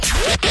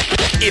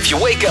If you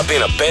wake up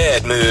in a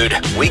bad mood,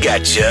 we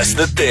got just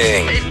the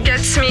thing. It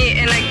gets me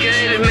in a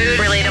good mood.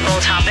 Relatable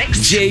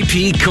topics.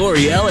 JP,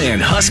 Coriel, and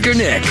Husker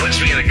Nick.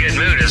 Puts me in a good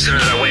mood as soon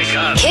as I wake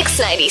up.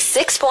 Kicks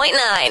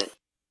 96.9.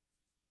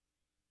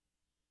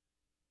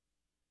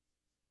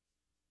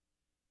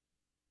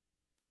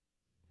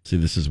 See,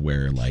 this is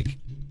where, like,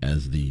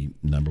 as the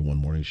number one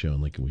morning show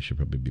in Lincoln, we should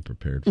probably be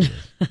prepared for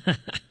this.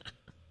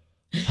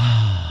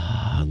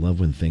 I love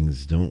when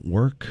things don't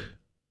work.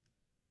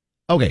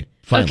 Okay,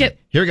 fine. Okay.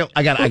 Here we go.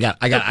 I got it. You got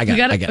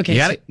it? Okay. You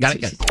got it? Got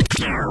it.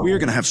 We're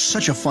going to have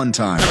such a fun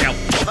time.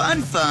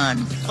 Fun.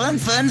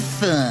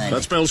 That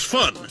spells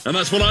fun, and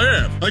that's what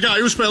I am. A guy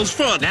who spells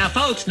fun. Now,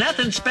 folks,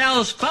 nothing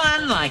spells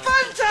fun like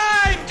Fun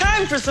time!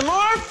 Time for some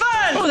more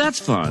fun! Oh, that's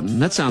fun.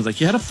 That sounds like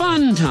you had a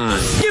fun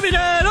time. Give me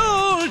that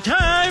old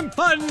time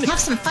fun. Have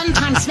some fun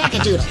time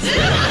smackadoodles.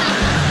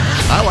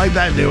 I like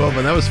that new one.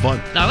 That was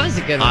fun. That was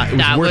a good one. It was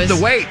that worth was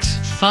the wait.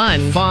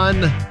 Fun.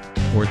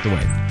 Worth the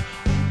wait.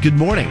 Good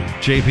morning,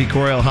 JP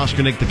Coriel,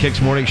 Husker Nick, the Kicks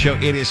Morning Show.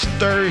 It is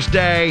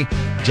Thursday,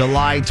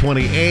 July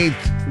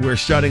 28th. We're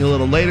starting a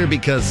little later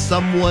because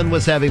someone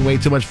was having way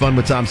too much fun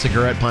with Tom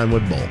Segura at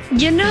Pinewood Bowl.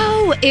 You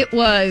know, it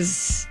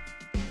was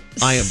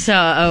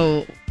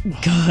so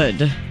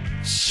good.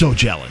 So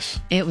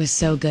jealous. It was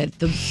so good.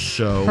 The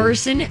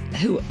person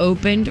who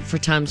opened for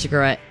Tom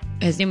Segura,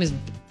 his name is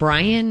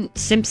Bryant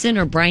Simpson.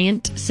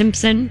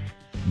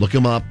 Look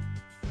him up.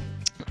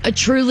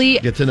 Truly.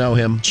 Get to know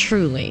him.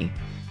 Truly.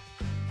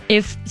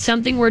 If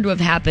something were to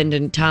have happened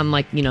and Tom,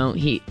 like, you know,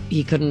 he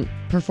couldn't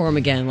perform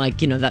again, like,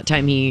 you know, that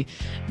time he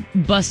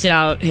busted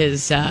out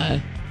his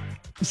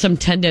some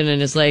tendon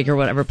in his leg or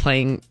whatever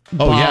playing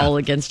ball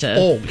against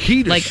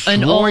he like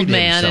an old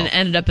man himself. and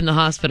ended up in the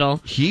hospital.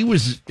 He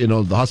was, the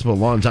hospital a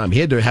long time. He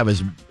had to have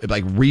his,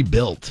 like,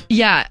 rebuilt.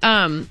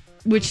 Yeah,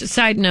 which,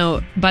 side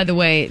note, by the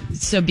way,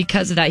 so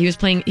because of that, he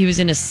was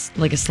in a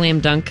slam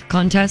dunk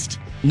contest.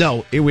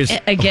 No, it was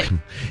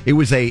it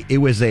was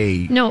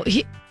a No,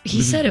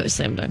 he said it was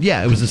slam dunk.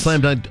 Yeah, it was a slam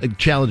dunk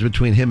challenge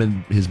between him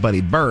and his buddy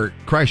Bert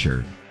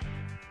Kreischer,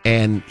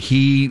 and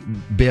he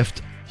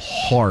biffed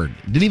hard.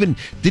 Didn't even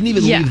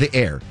leave the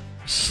air.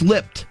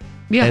 Slipped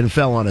and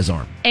fell on his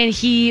arm. And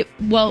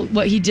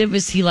what he did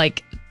was he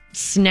like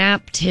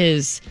snapped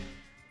his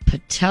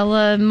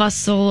patella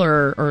muscle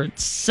or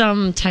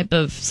some type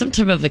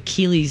of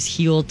Achilles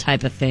heel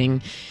type of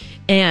thing.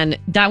 And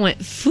that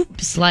went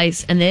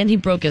slice, and then he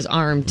broke his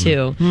arm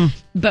too.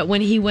 But when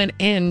he went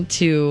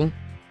into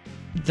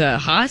the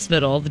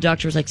hospital, the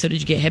doctor was like, "So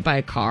did you get hit by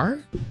a car?"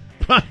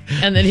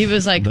 And then he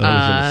was like,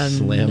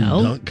 slam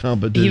dunk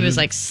competition. He was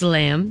like,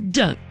 slam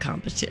dunk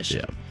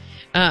competition.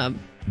 Yeah.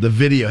 The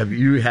video, have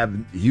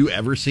you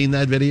ever seen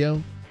that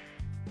video?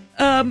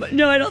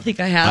 No, I don't think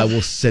I have. I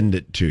will send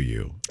it to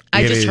you.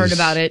 I just heard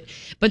about it,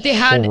 but they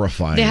had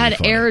funny.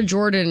 Air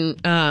Jordan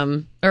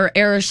or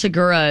Air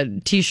Segura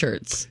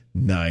T-shirts.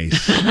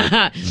 Nice.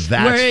 That's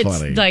where it's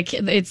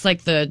funny. It's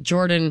like the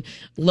Jordan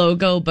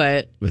logo,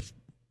 but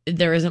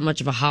there isn't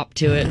much of a hop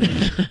to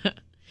it.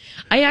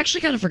 I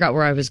actually kind of forgot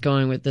where I was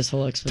going with this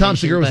whole explanation. Tom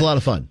Segura was a lot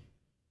of fun.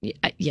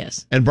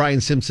 Yes. And Brian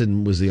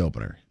Simpson was the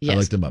opener. Yes. I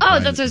looked him up.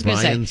 That's what I was going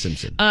to say. Brian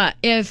Simpson.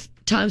 If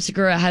Tom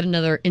Segura had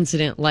another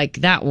incident like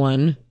that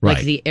one,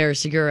 like the Air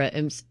Segura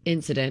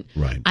incident,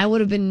 I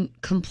would have been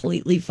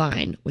completely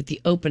fine with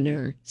the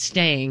opener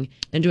staying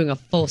and doing a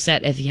full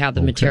set if he had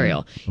the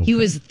material. Okay. He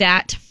was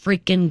that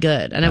freaking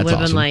good. And I would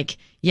have been like,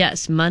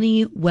 yes,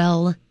 money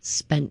well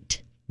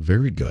spent.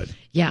 Very good.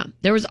 Yeah.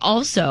 There was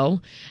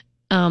also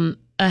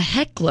a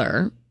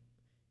heckler,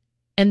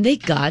 and they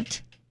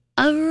got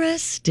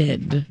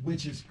arrested.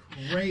 Which is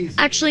crazy.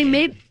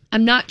 Actually,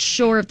 I'm not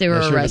sure if they were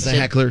arrested. The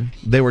heckler,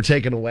 they were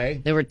taken away.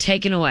 They were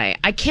taken away.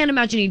 I can't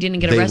imagine he didn't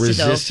get arrested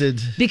though,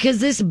 because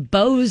this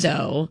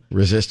bozo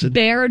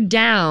bared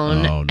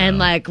down and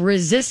like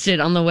resisted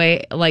on the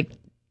way,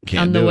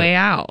 way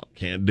out.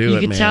 Can't do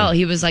it. You could tell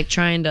he was like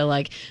trying to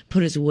like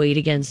put his weight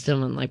against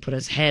him and like put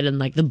his head in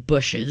like the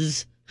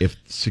bushes. If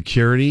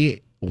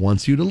security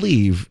wants you to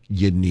leave,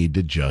 you need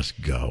to just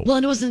go. Well,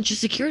 and it wasn't just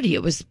security;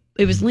 it was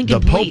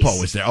Lincoln Police. The Popo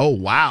was there. Oh,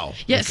 wow.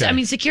 Yes, okay. I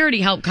mean,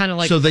 security helped kind of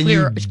like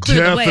clear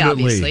the way,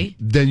 obviously.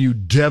 Then you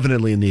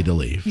definitely need to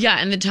leave. Yeah,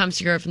 and then Tom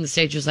Segura from the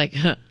stage was like,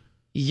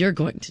 you're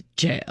going to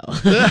jail.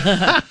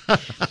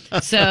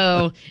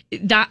 So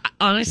that,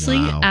 honestly,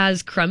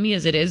 as crummy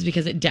as it is,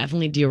 because it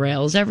definitely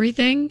derails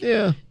everything.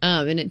 Yeah.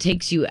 And it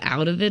takes you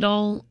out of it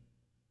all.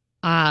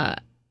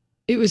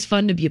 It was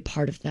fun to be a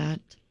part of that.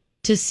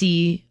 To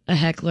see a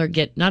heckler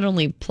get not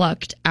only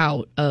plucked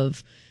out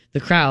of the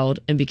crowd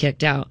and be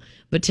kicked out,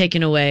 but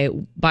taken away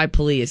by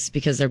police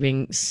because they're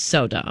being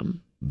so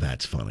dumb.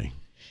 That's funny.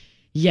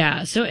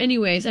 Yeah. So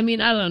anyways, I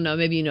mean, I don't know.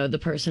 Maybe you know the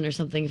person or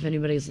something. If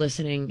anybody's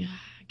listening,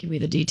 give me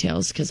the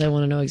details because I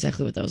want to know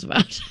exactly what that was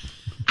about.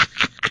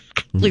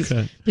 Please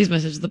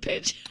message the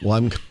page.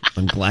 Well,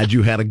 I'm glad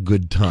you had a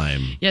good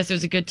time. Yes, it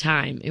was a good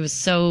time. It was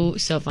so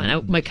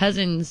fun. My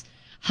cousin's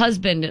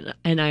husband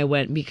and I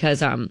went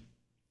because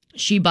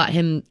she bought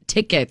him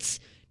tickets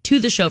to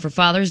the show for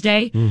Father's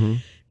Day. Mm-hmm.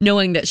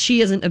 Knowing that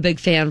she isn't a big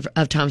fan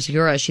of Tom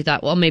Segura, she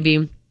thought, well,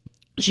 maybe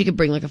he could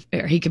bring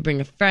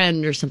a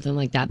friend or something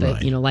like that.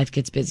 But, Right. life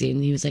gets busy.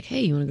 And he was like,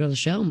 hey, you want to go to the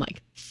show? I'm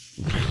like,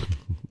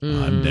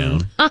 I'm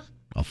down.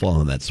 I'll fall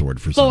on that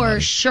sword for somebody.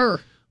 for sure.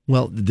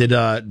 Well, did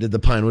the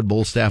Pinewood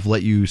Bowl staff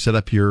let you set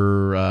up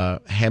your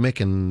hammock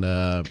and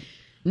No,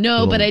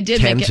 little but I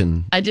did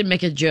tent I did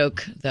make a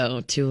joke,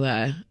 though,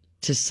 to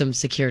some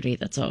security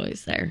that's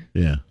always there.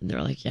 yeah, And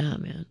they're like, yeah,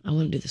 man, I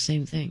want to do the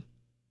same thing.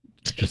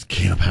 just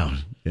camp out?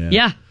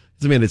 Yeah.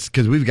 I mean, it's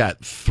because we've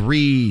got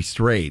 3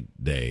 straight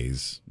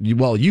days.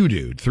 You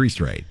do 3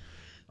 straight.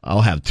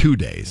 I'll have 2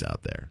 days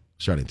out there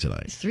starting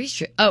tonight. 3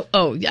 straight.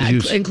 Oh, yeah,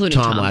 You including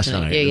Tom last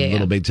tonight. night. Yeah.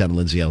 Little Big Ten,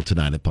 Lindsay L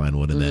tonight at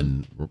Pinewood, and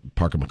then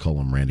Parker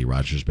McCollum, Randy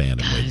Rogers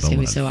Band, and Wade It's gonna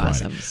Bowman be so on Friday.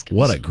 awesome. It's gonna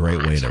What be a so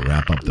great way to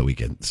wrap up the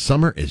weekend.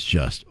 Summer is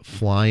just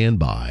flying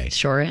by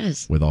Sure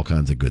is. with all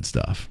kinds of good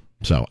stuff.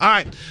 So, all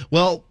right.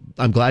 Well,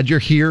 I'm glad you're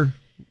here.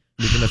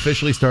 We can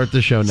officially start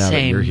the show now that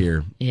Same. you're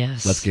here.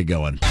 Yes. Let's get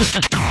going.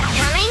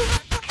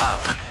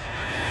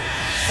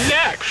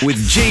 Next. With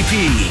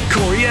JP,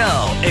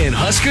 Coriel, and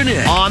Husker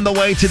Nick. On the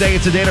way today,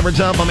 it's a date number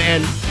dump 'em,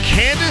 and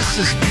Candace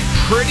is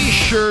pretty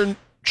sure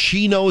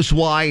she knows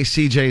why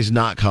CJ's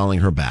not calling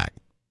her back.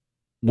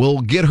 We'll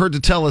get her to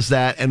tell us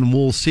that, and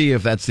we'll see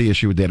if that's the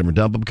issue with Datum or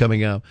Dump 'em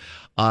coming up.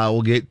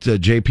 We'll get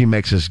JP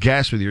Makes Us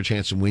Guess with your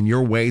chance to win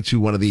your way to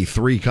one of the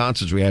 3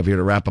 concerts we have here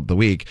to wrap up the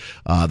week.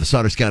 The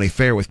Saunders County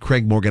Fair with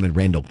Craig Morgan and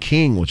Randall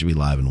King, which will be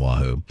live in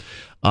Wahoo.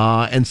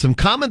 And some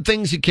common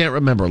things you can't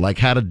remember, like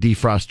how to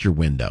defrost your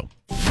window.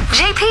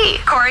 JP,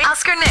 Corey,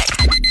 Oscar, Nick.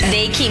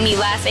 They keep me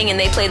laughing and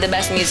they play the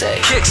best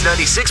music. Kicks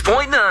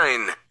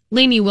 96.9.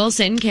 Lainey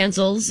Wilson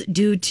cancels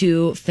due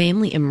to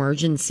family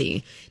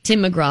emergency.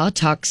 Tim McGraw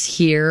talks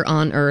Here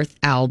on Earth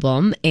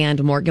album,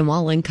 and Morgan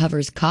Wallen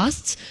covers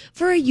costs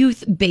for a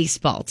youth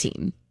baseball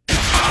team.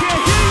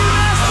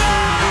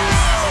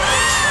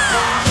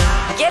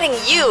 Getting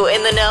you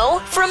in the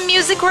know from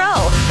Music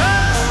Row.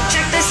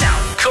 Check this out.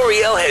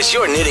 Coriel has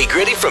your nitty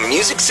gritty from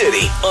Music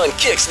City on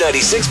Kicks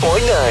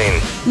 96.9.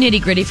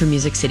 Nitty gritty from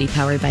Music City,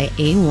 powered by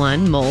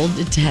A1 Mold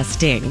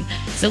Testing.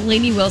 So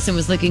Lainey Wilson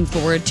was looking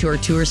forward to her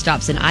tour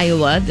stops in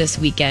Iowa this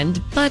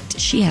weekend, but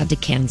she had to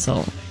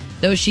cancel.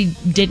 Though she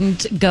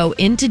didn't go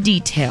into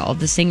detail,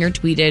 the singer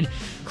tweeted,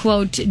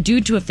 quote,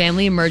 due to a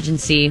family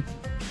emergency,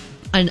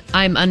 and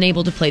I'm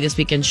unable to play this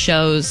weekend's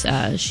shows.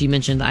 She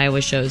mentioned the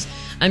Iowa shows.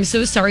 I'm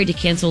so sorry to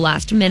cancel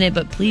last minute,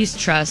 but please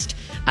trust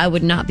I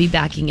would not be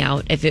backing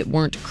out if it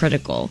weren't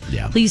critical.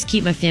 Yeah. Please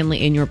keep my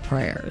family in your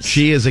prayers.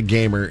 She is a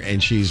gamer,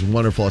 and she's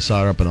wonderful. I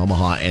saw her up in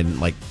Omaha,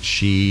 and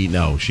she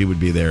would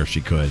be there if she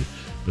could,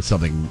 but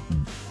something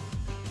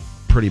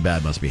pretty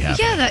bad must be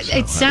happening. Yeah, So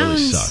it sounds.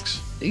 really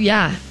sucks.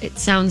 Yeah, it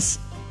sounds.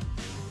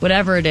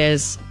 Whatever it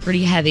is,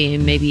 pretty heavy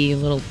and maybe a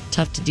little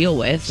tough to deal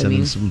with.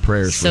 Sending some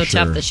prayers so for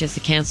sure. tough that she has to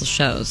cancel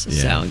shows.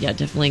 Yeah. So yeah,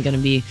 definitely going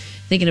to be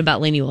thinking about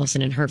Lainey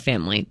Wilson and her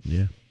family.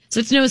 Yeah. So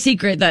it's no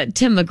secret that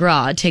Tim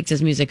McGraw takes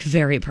his music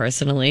very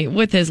personally,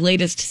 with his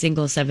latest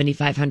single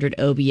 7500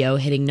 OBO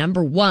hitting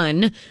number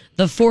 1,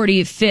 the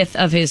 45th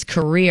of his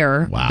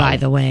career, Wow. by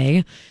the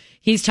way.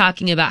 He's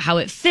talking about how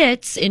it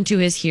fits into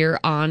his Here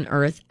on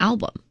Earth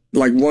album.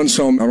 Like one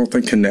song, I don't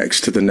think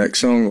connects to the next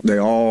song. They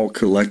all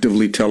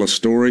collectively tell a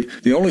story.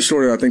 The only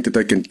story I think that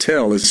they can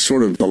tell is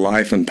sort of the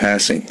life and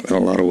passing in a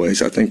lot of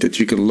ways. I think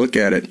that you can look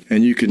at it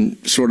and you can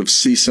sort of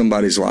see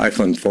somebody's life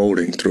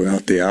unfolding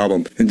throughout the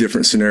album in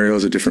different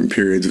scenarios at different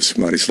periods of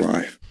somebody's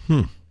life.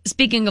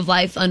 Speaking of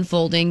life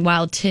unfolding,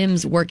 while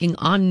Tim's working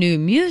on new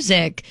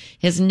music,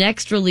 his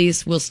next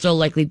release will still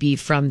likely be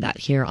from that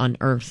Here on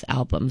Earth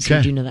album. So Okay.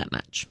 we do know that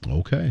much.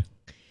 Okay.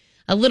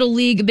 A Little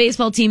League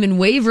baseball team in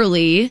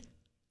Waverly,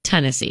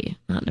 Tennessee,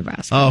 not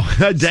Nebraska.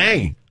 Oh,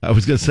 dang. I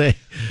was going to say.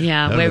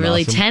 Yeah, That'd been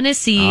Waverly, awesome.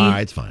 Tennessee All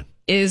right, it's fine.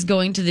 is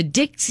going to the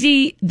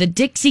Dixie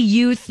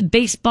Youth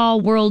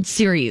Baseball World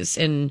Series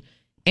in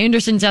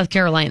Anderson, South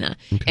Carolina.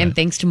 And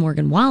thanks to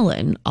Morgan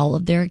Wallen, all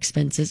of their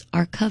expenses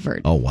are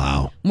covered. Oh,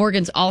 wow.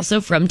 Morgan's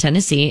also from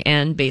Tennessee,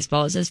 and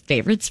baseball is his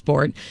favorite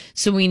sport.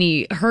 So when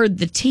he heard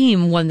the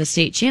team won the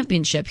state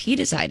championship, he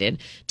decided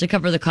to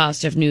cover the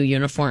cost of new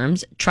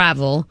uniforms,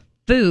 travel,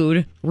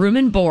 food, room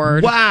and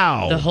board.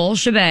 Wow. The whole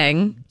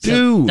shebang.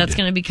 So Dude. that's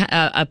going to be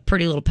a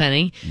pretty little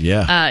penny.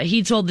 Yeah.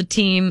 He told the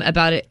team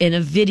about it in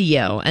a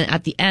video. And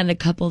at the end, a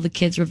couple of the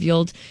kids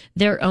revealed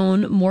their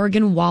own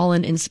Morgan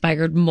Wallen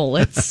inspired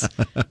mullets.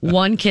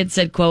 One kid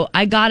said, quote,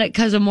 I got it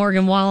because of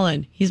Morgan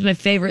Wallen. He's my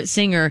favorite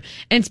singer.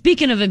 And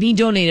speaking of him, he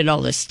donated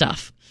all this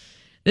stuff.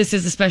 This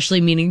is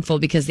especially meaningful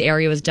because the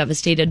area was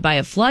devastated by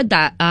a flood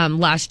that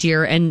last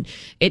year, and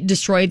it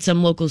destroyed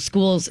some local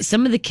schools.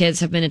 Some of the kids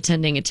have been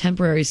attending a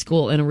temporary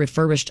school in a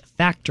refurbished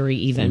factory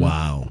even.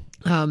 Wow.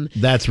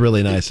 That's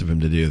really nice of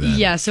him to do that.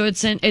 Yeah, so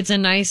it's a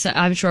nice,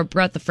 I'm sure,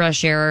 breath of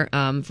fresh air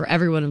for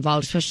everyone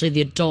involved, especially the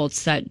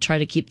adults that try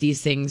to keep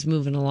these things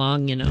moving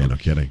along, you know. Yeah, no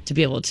kidding. To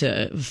be able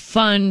to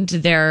fund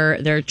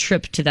their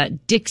trip to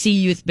that Dixie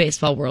Youth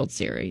Baseball World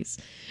Series.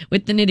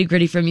 With the nitty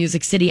gritty from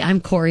Music City, I'm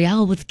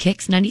Coriel with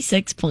Kicks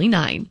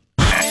 96.9.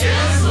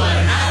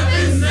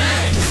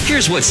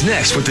 Here's what's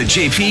next with the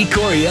JP,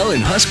 Coriel,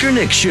 and Husker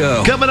Nick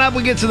show. Coming up,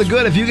 we get to the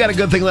good. If you got a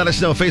good thing, let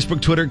us know.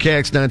 Facebook, Twitter,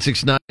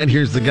 KX969. And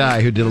here's the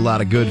guy who did a lot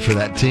of good for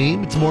that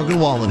team. It's Morgan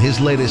Wallen. His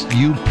latest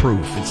You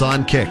Proof. It's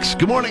on Kicks.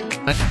 Good morning.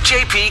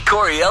 JP,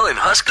 Coriel, and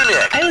Husker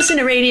Nick. I listen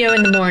to radio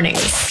in the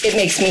mornings. It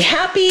makes me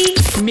happy.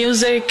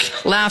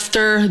 Music,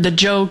 laughter, the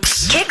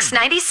jokes. Kicks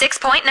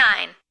 96.9.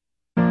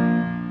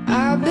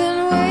 I've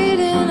been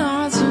waiting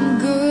on some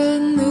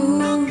good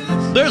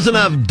news. There's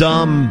enough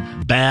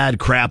dumb, bad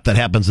crap that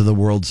happens in the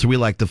world, so we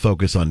like to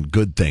focus on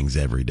good things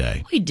every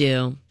day. We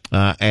do.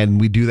 And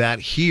we do that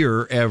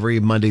here every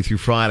Monday through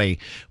Friday,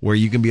 where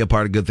you can be a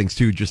part of good things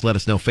too. Just let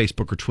us know,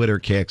 Facebook or Twitter,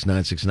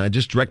 KX969.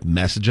 Just direct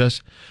message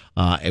us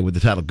and with the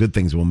title Good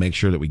Things, we'll make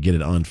sure that we get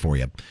it on for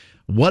you.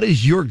 What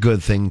is your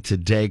good thing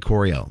today,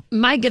 Coriel?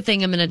 My good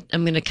thing, I'm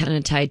gonna kind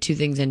of tie two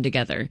things in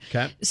together.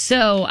 Okay.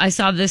 So I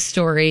saw this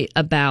story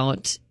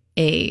about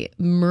a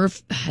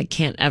I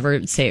can't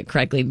ever say it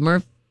correctly.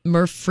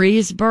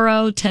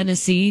 Murfreesboro,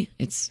 Tennessee.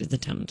 It's the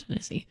town of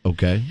Tennessee.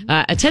 Okay.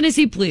 A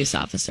Tennessee police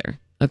officer.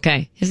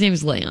 Okay. His name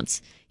is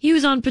Lance. He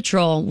was on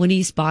patrol when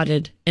he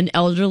spotted an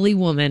elderly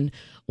woman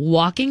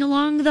walking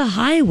along the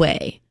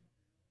highway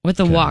with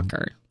a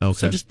walker. Okay.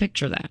 So just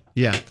picture that.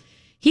 Yeah.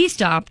 He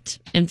stopped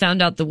and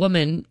found out the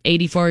woman,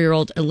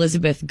 84-year-old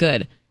Elizabeth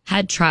Good,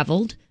 had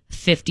traveled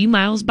 50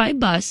 miles by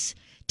bus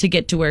to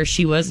get to where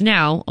she was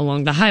now,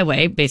 along the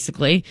highway,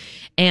 basically,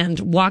 and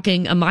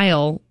walking a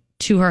mile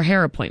to her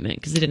hair appointment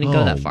because it didn't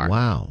go that far.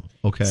 Wow.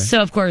 Okay.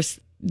 So, of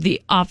course,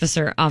 the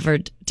officer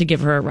offered to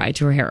give her a ride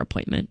to her hair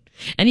appointment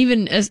and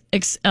even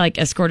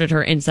escorted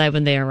her inside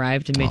when they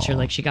arrived and made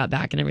sure she got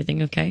back and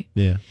everything okay.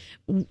 Yeah.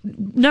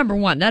 Number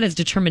one, that is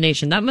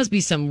determination. That must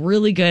be some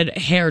really good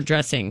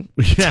hairdressing.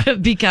 Yeah.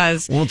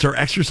 Because it's her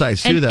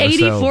exercise too, an though.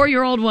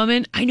 84-year-old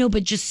woman, I know,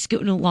 but just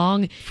scooting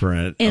along For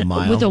a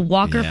mile. with a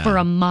walker for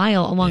a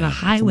mile along a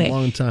highway. It's a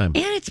long time.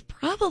 And it's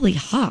probably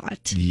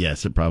hot.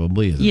 Yes, it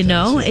probably is. You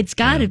know, it's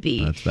got to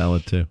be. That's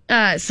valid too.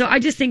 So I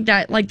just think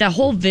that that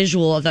whole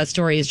visual of that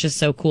story is just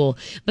so cool.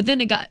 But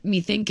then it got me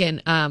thinking,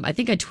 I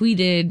think I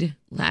tweeted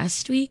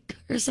last week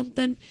or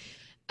something.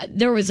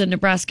 There was a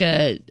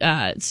Nebraska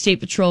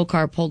State Patrol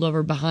car pulled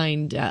over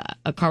behind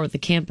a car with a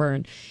camper.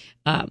 And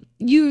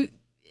you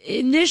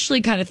initially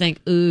kind of think,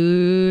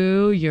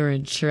 ooh, you're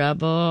in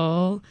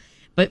trouble.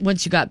 But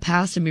once you got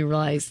past him, you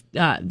realized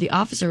the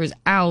officer was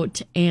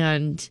out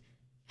and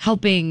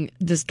helping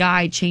this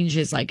guy change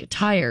his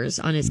tires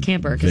on his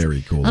camper.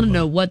 Very cool. I don't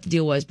know what the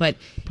deal was, but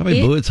probably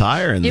blew a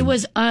tire. It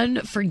was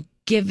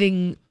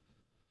unforgiving.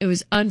 It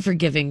was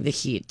unforgiving, the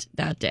heat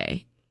that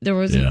day. There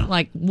was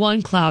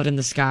one cloud in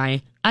the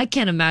sky. I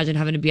can't imagine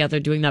having to be out there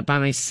doing that by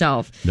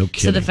myself. No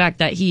kidding. So the fact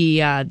that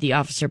the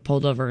officer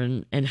pulled over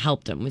and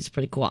helped him was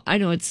pretty cool. I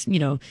know it's,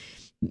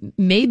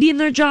 maybe in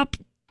their job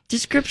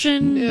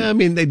description. Yeah, I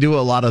mean, they do a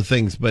lot of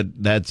things,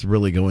 but that's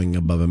really going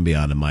above and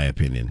beyond, in my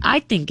opinion. I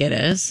think it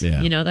is.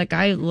 Yeah. That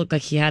guy looked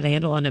like he had a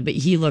handle on it, but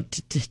he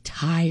looked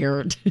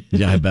tired.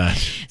 Yeah, I bet.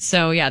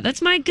 So, yeah,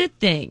 that's my good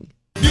thing.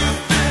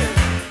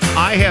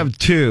 I have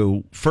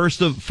two. First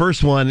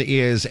one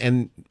is,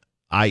 and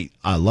I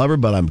love her,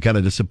 but I'm kind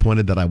of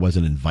disappointed that I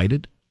wasn't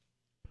invited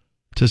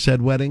to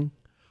said wedding.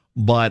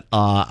 But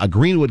a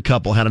Greenwood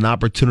couple had an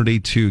opportunity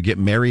to get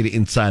married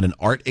inside an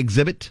art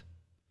exhibit.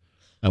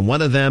 And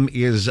one of them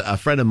is a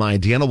friend of mine,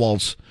 Deanna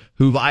Waltz,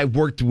 who I've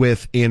worked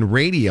with in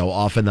radio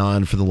off and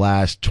on for the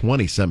last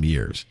 20-some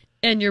years.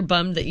 And you're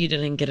bummed that you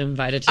didn't get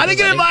invited to I didn't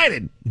get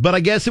invited, but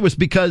I guess it was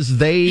because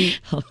they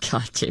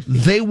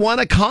won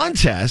a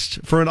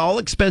contest for an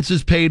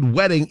all-expenses-paid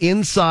wedding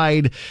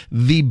inside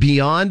the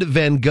Beyond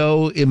Van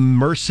Gogh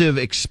immersive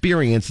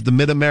experience at the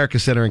Mid-America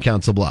Center in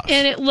Council Bluffs.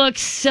 And it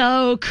looks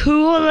so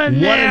cool in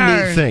there. What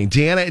a neat thing.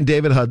 Deanna and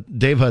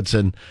Dave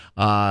Hudson,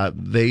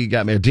 they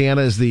got married.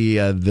 Deanna is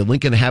the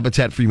Lincoln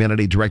Habitat for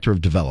Humanity Director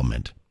of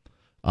Development.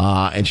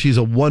 And she's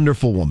a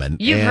wonderful woman.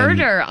 You've heard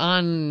her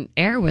on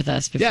air with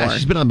us before. Yeah,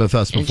 she's been on with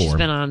us before. And she's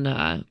been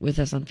on with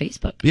us on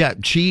Facebook. Yeah,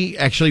 she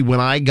actually,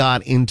 when I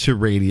got into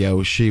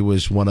radio, she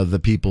was one of the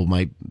people,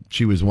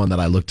 she was one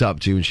that I looked up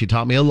to, and she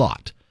taught me a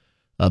lot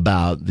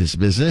about this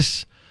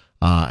business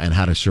and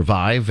how to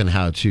survive and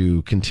how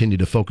to continue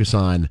to focus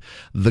on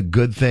the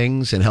good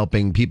things and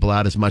helping people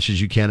out as much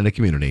as you can in a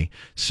community.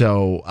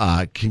 So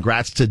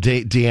congrats to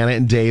Deanna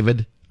and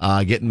David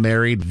getting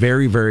married.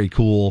 Very, very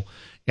cool.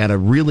 And a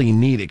really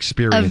neat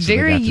experience. A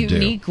very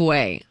unique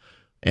way.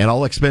 And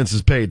all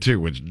expenses paid, too,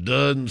 which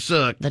doesn't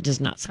suck. That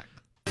does not suck.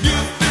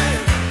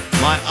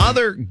 My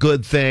other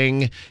good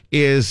thing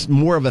is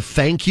more of a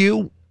thank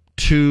you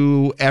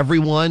to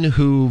everyone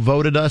who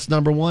voted us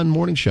 #1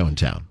 morning show in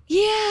town.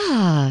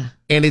 Yeah.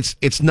 And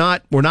it's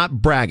not, we're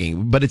not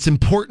bragging, but it's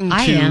important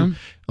I am.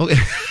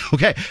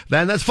 Okay,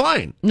 then that's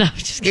fine. No,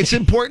 just kidding. It's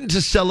important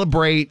to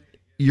celebrate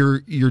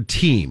your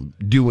team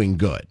doing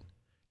good.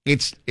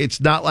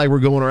 It's not like we're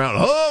going around,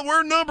 oh,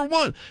 we're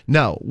 #1.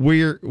 No,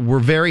 we're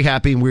very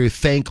happy, and we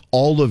thank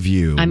all of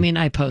you. I mean,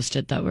 I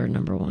posted that we're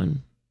 #1.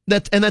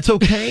 That's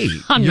okay.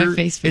 On my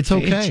Facebook It's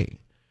page. okay.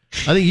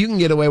 I think you can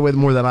get away with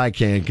more than I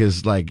can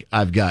because,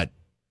 I've got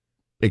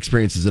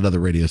experiences at other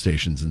radio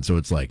stations, and so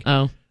it's like,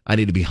 I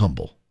need to be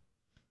humble.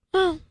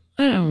 Well,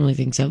 I don't really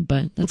think so,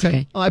 but that's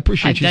okay. Oh, I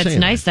appreciate you saying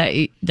that. That's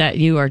nice that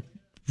you are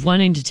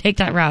wanting to take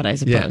that route, I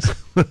suppose.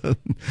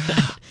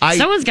 Yeah.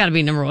 Someone's got to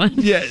be number one.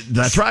 Yeah,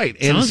 that's right.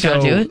 And Someone's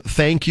got to do it.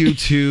 Thank you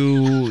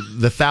to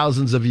the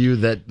thousands of you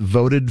that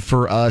voted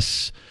for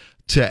us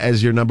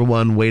as your number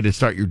one way to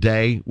start your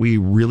day. We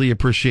really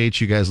appreciate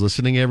you guys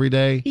listening every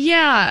day.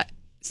 Yeah,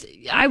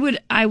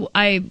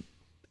 I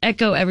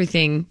echo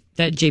everything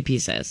that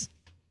JP says.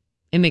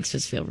 It makes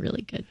us feel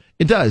really good.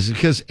 It does,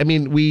 because I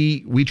mean,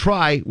 we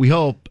try, we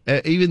hope,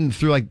 even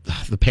through like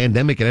the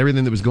pandemic and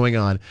everything that was going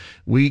on,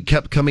 we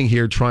kept coming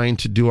here trying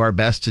to do our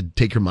best to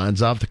take your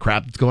minds off the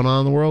crap that's going on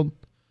in the world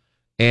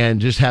and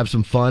just have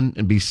some fun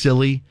and be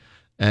silly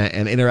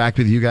and interact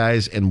with you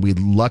guys. And we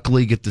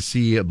luckily get to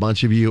see a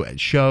bunch of you at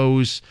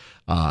shows,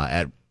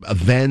 at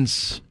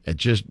events, at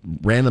just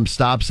random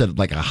stops at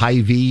like a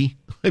Hy-Vee.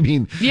 I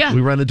mean,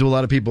 we run into a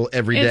lot of people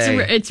every day.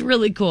 It's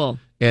really cool.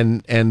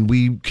 And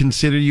we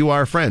consider you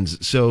our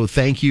friends. So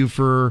thank you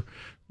for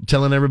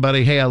telling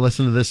everybody, hey, I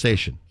listen to this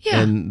station.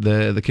 Yeah. And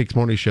the Kicks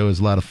Morning Show is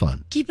a lot of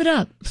fun. Keep it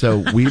up.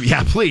 So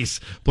please,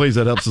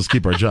 that helps us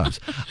keep our jobs.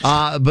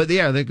 But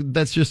yeah,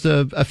 that's just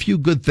a few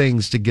good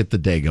things to get the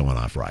day going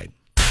off right.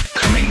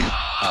 Coming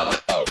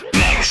up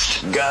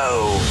next.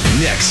 Go.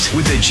 Next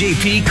with the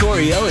JP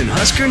Coriel and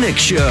Husker Nick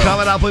Show.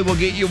 Coming up, we will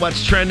get you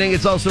what's trending.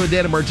 It's also a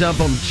Datum or Dump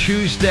on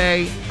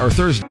Tuesday or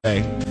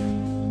Thursday.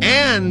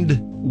 And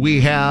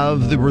we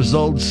have the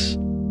results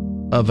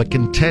of a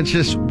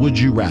contentious Would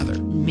You Rather.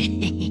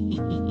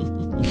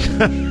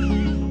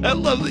 I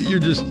love that you're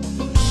just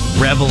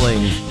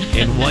reveling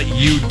in what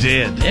you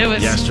did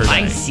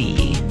yesterday.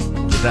 Spicy.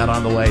 With that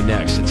on the way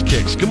next. It's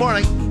Kicks. Good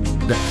morning.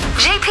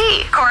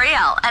 JP,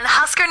 Coriel, and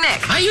Husker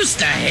Nick. I used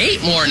to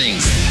hate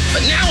mornings,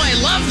 but now I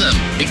love them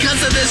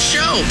because of this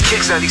show.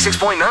 Kicks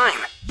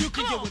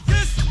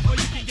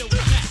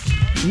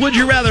 96.9. Would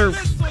You Rather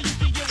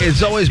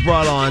is always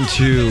brought on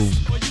to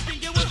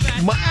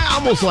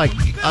almost like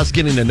us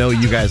getting to know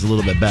you guys a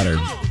little bit better,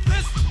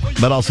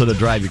 but also to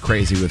drive you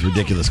crazy with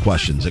ridiculous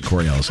questions that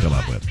Coriel has come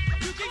up with.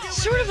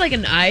 Sort of like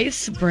an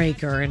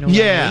icebreaker in a way.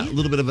 Yeah, a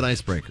little bit of an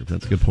icebreaker.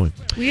 That's a good point.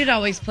 We'd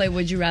always play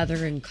Would You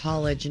Rather in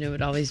college, and it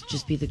would always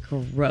just be the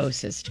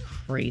grossest,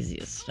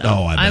 craziest stuff.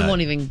 Oh, I bet. I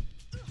won't even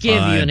give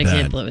you an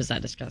example. It was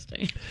that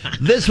disgusting.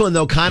 This one,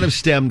 though, kind of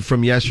stemmed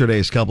from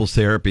yesterday's couples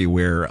therapy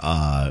where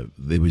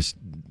it was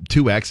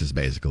two exes,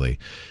 basically,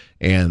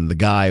 and the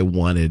guy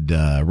wanted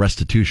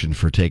restitution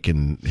for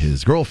taking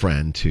his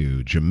girlfriend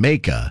to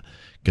Jamaica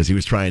because he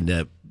was trying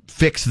to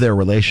fix their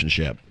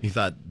relationship. He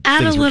thought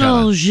add a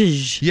little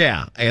zhuzh.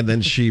 Yeah, and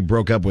then she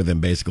broke up with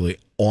him basically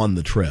on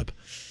the trip.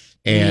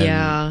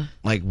 And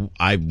like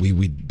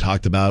we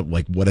talked about,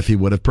 like, what if he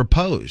would have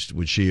proposed?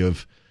 Would she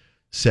have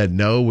said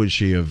no? Would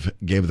she have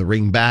gave the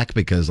ring back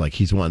because like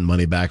he's wanting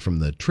money back from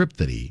the trip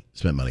that he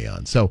spent money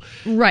on? So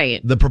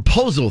the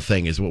proposal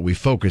thing is what we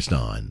focused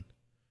on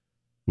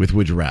with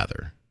Would You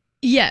Rather.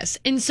 Yes,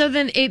 and so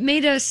then it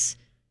made us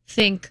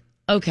think,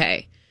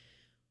 okay,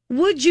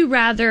 would you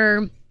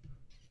rather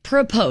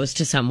propose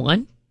to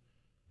someone,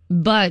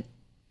 but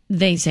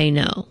they say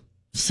no?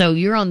 So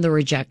you're on the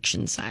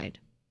rejection side.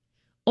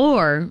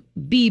 Or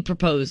be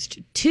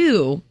proposed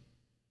to,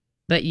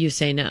 but you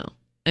say no.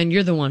 And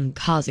you're the one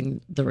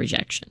causing the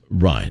rejection.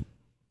 Right.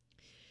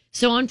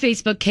 So on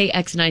Facebook,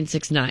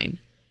 KX969,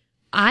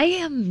 I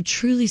am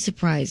truly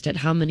surprised at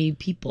how many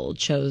people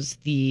chose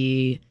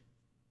the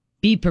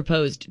be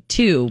proposed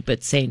to,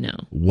 but say no.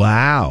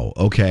 Wow.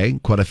 Okay.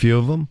 Quite a few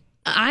of them.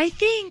 I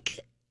think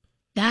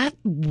that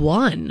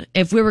won.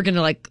 If we were going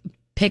to like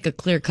pick a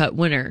clear-cut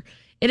winner,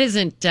 it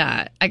isn't,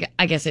 I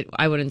guess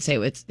I wouldn't say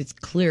it's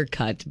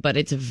clear-cut, but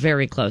it's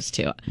very close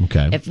to.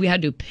 Okay. If we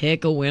had to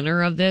pick a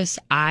winner of this,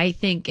 I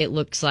think it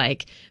looks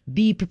like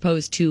be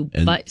proposed to,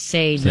 but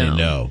say no. Say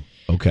no.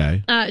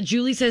 Okay.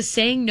 Julie says,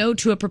 saying no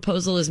to a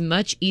proposal is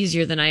much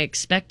easier than I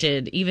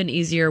expected. Even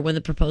easier when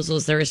the proposal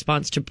is their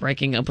response to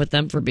breaking up with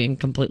them for being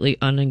completely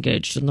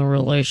unengaged in the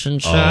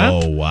relationship.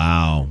 Oh,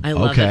 wow. I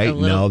love it. Okay.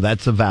 No,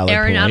 that's a valid point.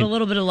 Airing out a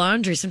little bit of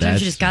laundry.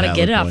 Sometimes you just got to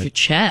get it off your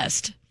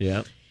chest.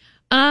 Yeah.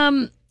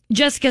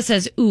 Jessica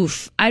says,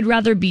 oof, I'd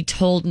rather be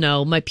told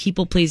no. My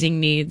people-pleasing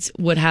needs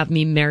would have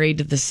me married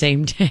the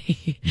same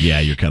day. Yeah,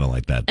 you're kind of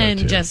like that, though, and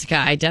too. Jessica,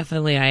 I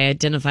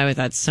identify with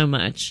that so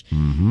much.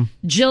 Mm-hmm.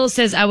 Jill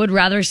says, I would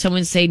rather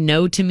someone say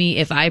no to me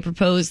if I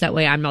propose. That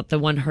way I'm not the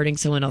one hurting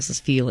someone else's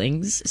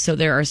feelings. So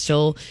there are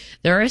still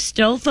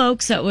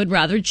folks that would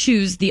rather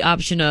choose the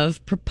option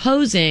of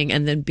proposing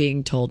and then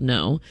being told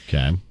no.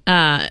 Okay.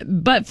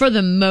 But for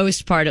the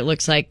most part, it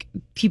looks like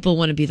people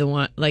want to be the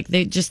one, like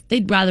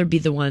they'd rather be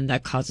the one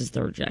that causes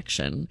the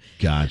rejection.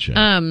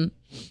 Gotcha.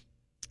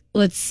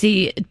 Let's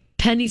see.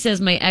 Penny says,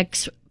 my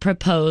ex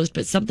proposed,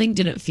 but something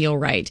didn't feel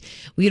right.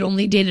 We had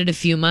only dated a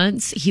few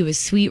months. He was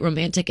sweet,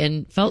 romantic,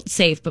 and felt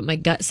safe, but my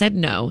gut said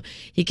no.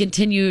 He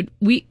continued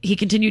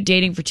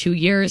dating for 2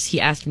 years.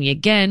 He asked me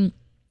again.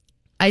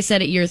 I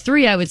said at year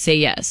 3, I would say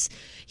yes.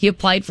 He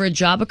applied for a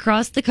job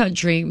across the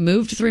country,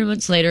 moved 3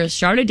 months later,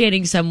 started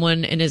dating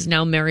someone, and is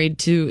now married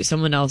to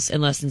someone else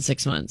in less than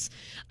 6 months.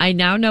 I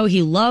now know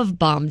he love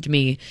bombed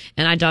me,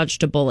 and I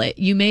dodged a bullet.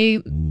 You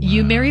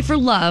marry for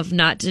love,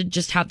 not to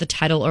just have the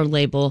title or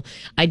label.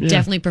 I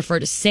definitely prefer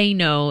to say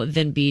no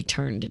than be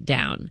turned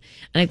down.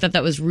 And I thought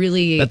that was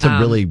really... That's a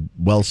really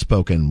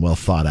well-spoken,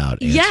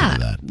 well-thought-out answer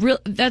to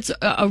that. That's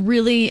a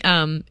really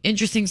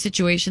interesting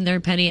situation there,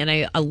 Penny, and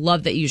I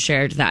love that you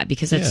shared that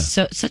because that's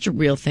such a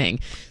real thing.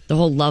 The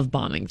whole love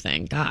bombing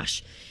thing.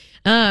 Gosh.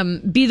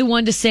 Be the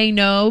one to say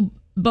no.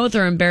 Both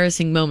are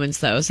embarrassing moments,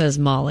 though, says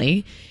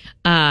Molly.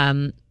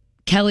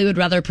 Kelly would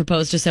rather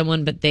propose to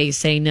someone, but they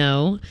say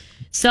no.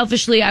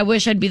 Selfishly, I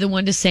wish I'd be the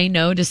one to say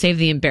no to save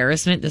the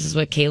embarrassment. This is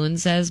what Kaylin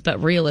says.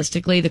 But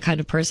realistically, the kind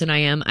of person I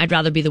am, I'd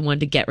rather be the one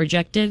to get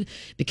rejected.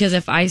 Because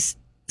if I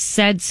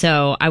said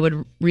so, I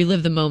would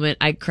relive the moment.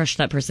 I'd crush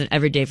that person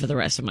every day for the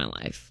rest of my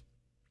life.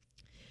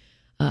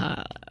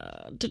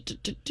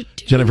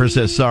 Jennifer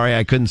says, sorry,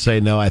 I couldn't say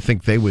no. I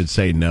think they would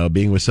say no.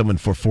 Being with someone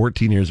for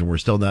 14 years and we're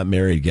still not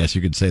married, guess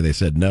you could say they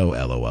said no,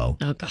 LOL.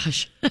 Oh,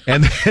 gosh.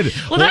 And then,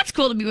 well, that's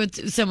cool to be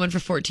with someone for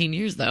 14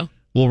 years, though.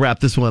 We'll wrap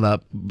this one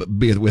up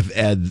with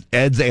Ed.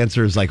 Ed's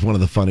answer is like one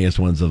of the funniest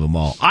ones of them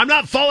all. I'm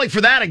not falling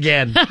for that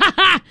again.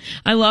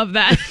 I love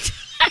that.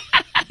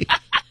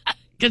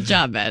 Good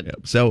job, Ed.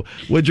 So,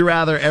 would you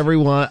rather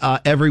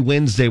every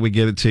Wednesday we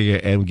give it to you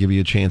and give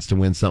you a chance to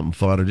win something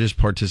fun or just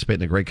participate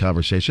in a great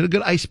conversation, a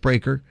good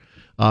icebreaker?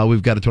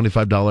 We've got a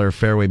 $25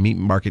 Fairway Meat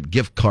Market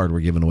gift card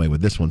we're giving away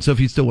with this one. So if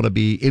you still want to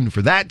be in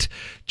for that,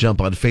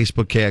 jump on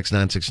Facebook,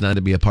 KX969,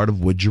 to be a part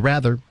of Would You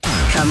Rather.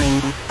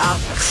 Coming up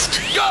next.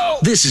 Go!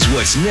 This is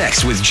What's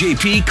Next with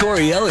JP,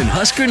 Coriel, and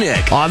Husker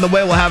Nick. On the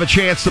way, we'll have a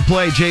chance to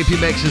play JP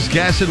Makes His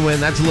Guess and Win.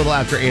 That's a little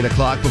after 8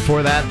 o'clock.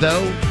 Before that,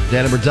 though,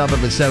 Dan and Bird's up at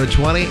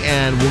 7:20,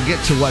 and we'll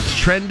get to what's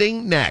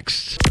trending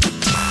next.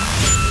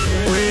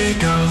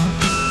 Wake up.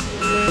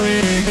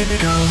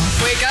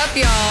 Wake up,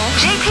 y'all.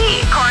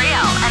 JP,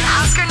 Coriel, and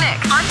Husker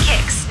Nick on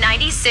Kicks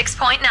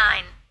 96.9.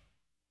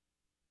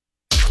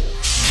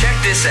 Check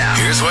this out.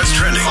 Here's what's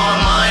trending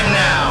online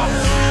now.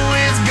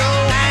 Let's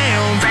go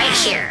down. Right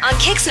here on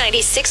Kicks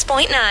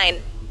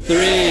 96.9.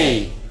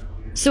 3.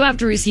 So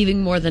after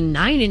receiving more than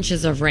 9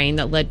 inches of rain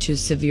that led to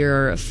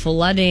severe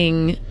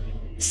flooding,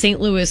 St.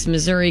 Louis,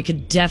 Missouri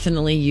could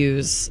definitely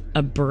use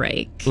a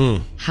break.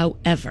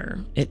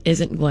 However, it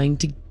isn't going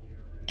to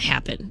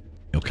happen.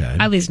 Okay.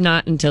 At least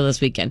not until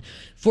this weekend.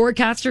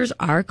 Forecasters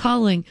are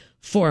calling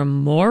for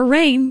more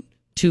rain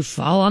to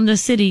fall on the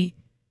city.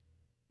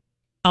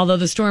 Although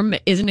the storm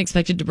isn't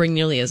expected to bring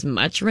nearly as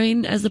much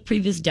rain as the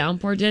previous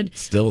downpour did.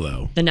 Still,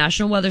 though. The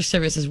National Weather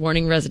Service is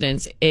warning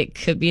residents it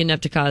could be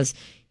enough to cause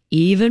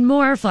even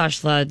more flash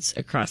floods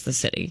across the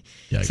city.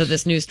 Yikes. So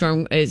this new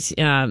storm is,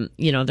 they're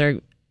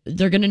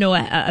going to know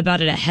about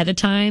it ahead of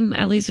time,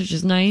 at least, which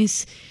is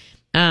nice.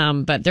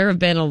 But there have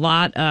been a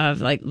lot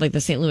of like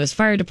the St. Louis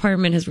Fire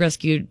Department has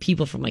rescued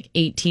people from like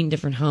 18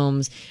 different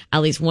homes.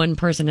 At least one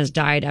person has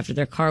died after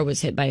their car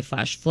was hit by a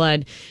flash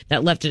flood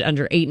that left it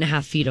under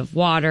 8.5 feet of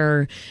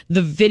water.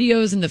 The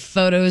videos and the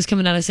photos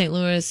coming out of St.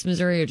 Louis,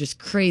 Missouri are just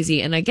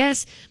crazy. And I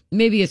guess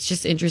maybe it's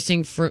just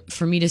interesting for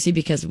me to see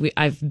because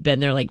I've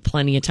been there like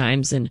plenty of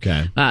times. And,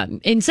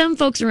 and some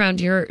folks around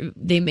here,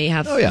 they may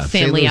have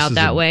family out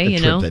that way,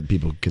 you know, that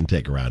people can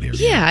take around here.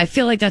 Yeah. I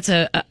feel like that's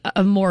a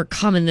more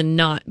common than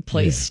not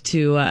place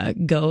to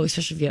go,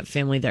 especially if you have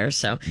family there.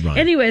 So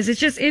anyways,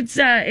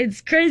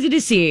 it's crazy to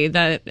see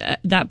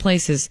that that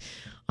place is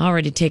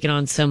already taken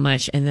on so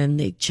much and then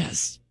they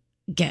just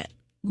get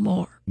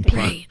more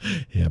rain.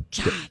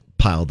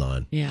 Piled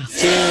on. Yeah.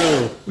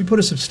 We put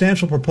a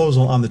substantial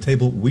proposal on the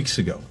table weeks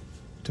ago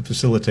to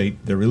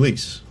facilitate their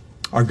release.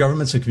 Our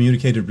governments have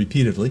communicated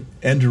repeatedly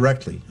and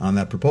directly on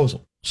that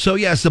proposal. So,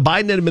 yes, the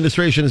Biden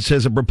administration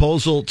says a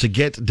proposal to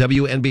get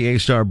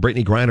WNBA star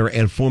Brittany Griner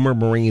and former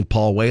Marine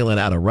Paul Whelan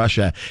out of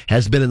Russia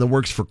has been in the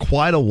works for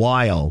quite a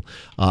while.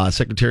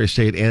 Secretary of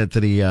State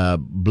Anthony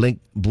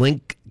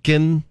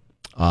Blinken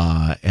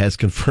has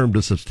confirmed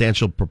a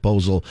substantial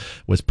proposal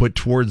was put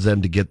towards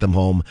them to get them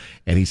home,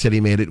 and he said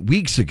he made it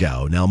weeks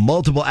ago. Now,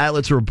 multiple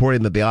outlets are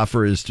reporting that the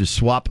offer is to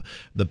swap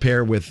the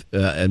pair with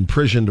an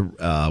imprisoned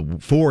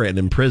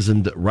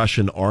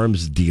Russian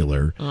arms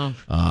dealer,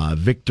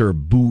 Victor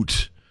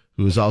Bout,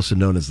 who is also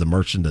known as the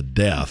Merchant of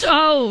Death.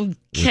 Okay.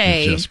 Which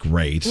is just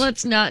great.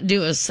 Let's not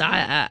do a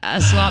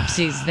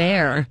swapsies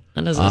there.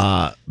 That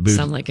doesn't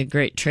sound like a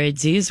great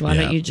tradesies. Why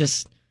don't you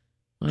just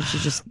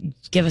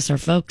give us our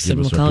folks and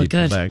we'll call it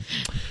good.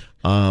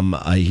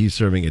 He's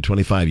serving a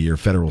 25-year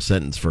federal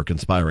sentence for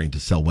conspiring to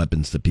sell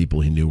weapons to people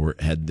he knew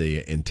had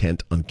the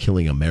intent on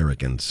killing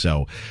Americans.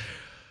 So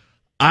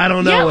I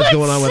don't know what's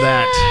going on with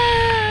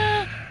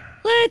that.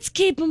 let's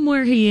keep him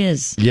where he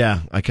is.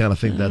 Yeah, I kind of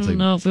think I that's don't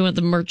know if we want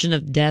the merchant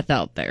of death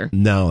out there.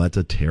 No, that's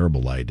a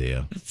terrible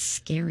idea. That's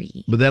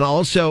scary. But then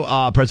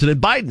also,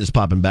 President Biden is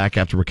popping back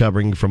after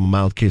recovering from a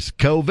mild case of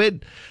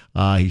COVID.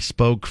 He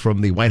spoke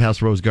from the White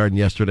House Rose Garden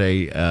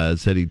yesterday,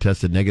 said he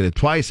tested negative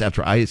twice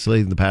after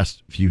isolating the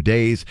past few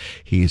days.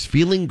 He's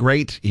feeling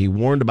great. He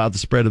warned about the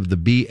spread of the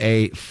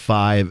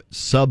BA.5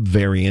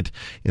 subvariant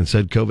and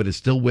said COVID is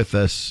still with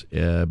us.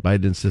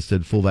 Biden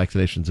insisted full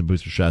vaccinations and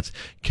booster shots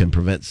can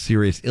prevent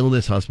serious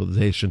illness,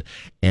 hospitalization,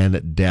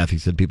 and death. He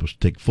said people should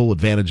take full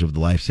advantage of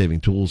the life-saving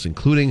tools,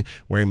 including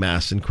wearing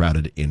masks in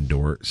crowded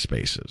indoor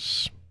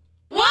spaces.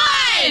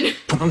 One!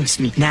 Promise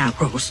me now,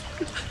 Rose.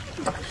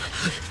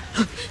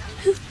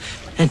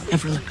 And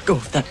never let go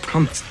of that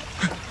promise.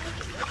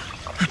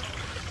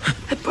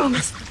 I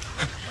promise.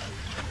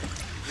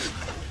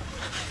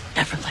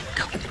 Never let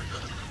go.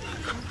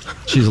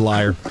 She's a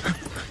liar.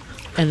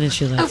 And then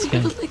she lets go.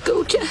 I'll never let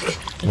go, Jack.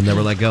 We'll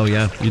never let go.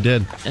 Yeah, you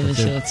did. And then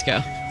she lets go.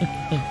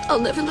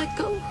 I'll never let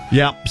go.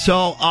 Yeah.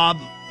 So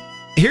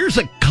here's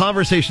a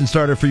conversation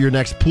starter for your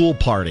next pool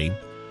party.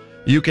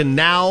 You can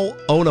now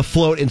own a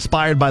float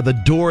inspired by the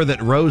door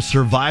that Rose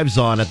survives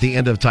on at the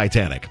end of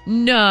Titanic.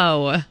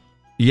 No.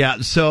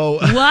 Yeah, so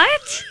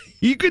what?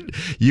 you can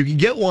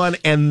get one,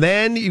 and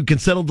then you can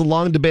settle the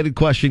long debated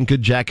question: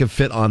 could Jack have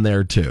fit on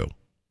there too?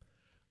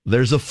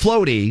 There's a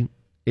floaty.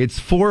 It's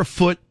 4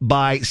 foot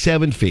by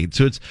 7 feet,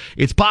 so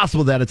it's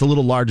possible that it's a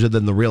little larger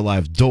than the real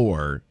life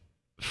door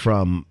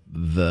from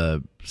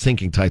the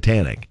sinking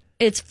Titanic.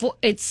 It's 4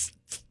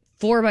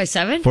 by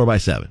 7? 4 by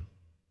 7.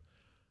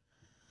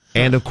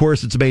 And of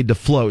course, it's made to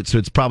float, so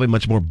it's probably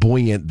much more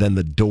buoyant than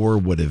the door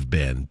would have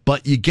been.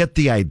 But you get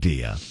the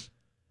idea.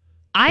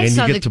 You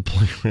get to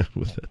play around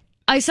with it.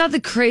 I saw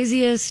the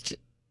craziest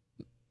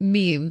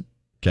meme.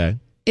 Okay.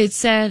 It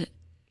said,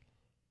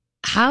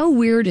 how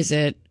weird is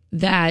it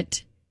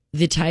that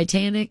the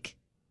Titanic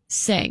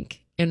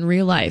sank in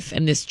real life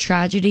and this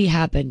tragedy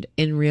happened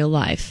in real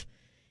life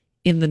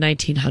in the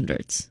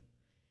 1900s?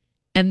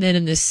 And then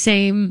in the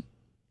same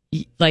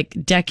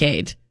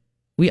decade,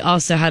 we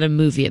also had a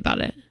movie about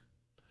it.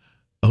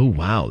 Oh,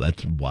 wow.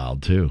 That's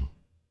wild, too.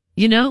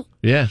 You know?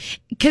 Yeah.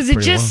 Because it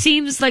just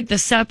seems like the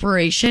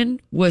separation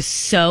was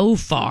so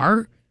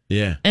far.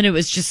 Yeah. And it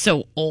was just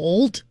so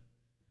old.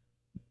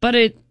 But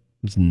it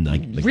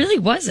really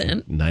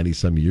wasn't.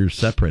 90-some years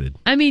separated.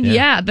 I mean,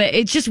 yeah, but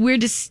it's just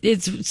weird.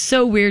 It's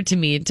so weird to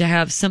me to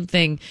have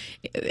something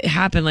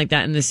happen like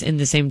that in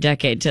the same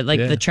decade. To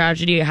the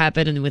tragedy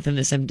happened, and within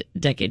the same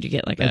decade, you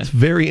get That's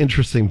very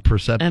interesting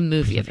perception. A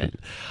movie of it.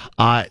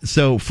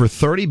 So for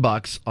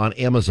 $30 on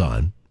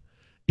Amazon,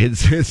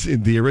 it's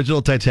in the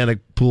original Titanic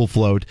pool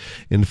float,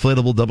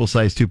 inflatable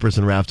double-sized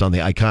two-person raft on the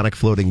iconic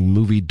floating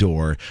movie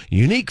door.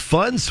 Unique,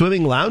 fun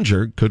swimming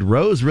lounger. Could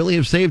Rose really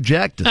have saved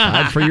Jack?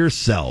 Decide for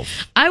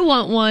yourself. I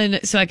want one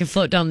so I can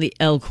float down the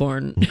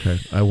Elkhorn. Okay,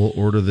 I will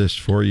order this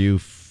for you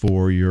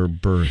for your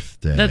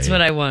birthday. That's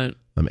what I want.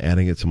 I'm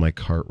adding it to my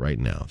cart right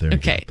now. There.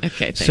 Okay.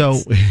 Okay. Thanks. So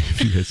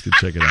if you guys could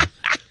check it out,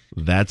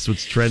 that's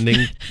what's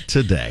trending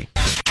today.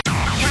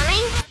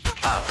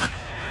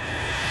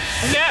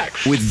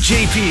 Next. With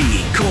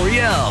JP,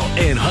 Coriel,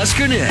 and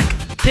Husker Nick.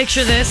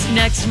 Picture this: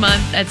 next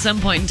month at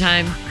some point in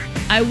time,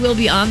 I will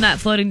be on that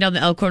floating down the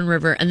Elkhorn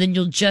River, and then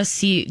you'll just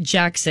see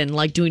Jackson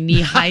doing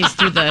knee highs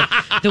through the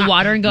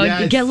water and going,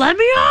 let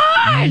me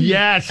on!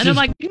 Yes. And I'm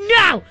like,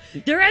 no,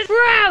 there is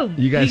room!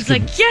 You guys He's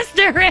like, yes,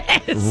 there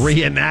is!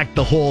 Reenact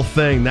the whole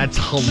thing. That's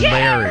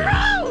hilarious.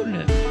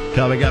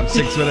 Coming up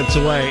 6 minutes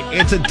away,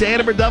 it's a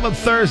Datum or Dumb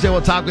Thursday.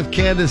 We'll talk with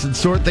Candace and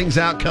sort things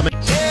out coming.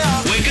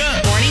 Wake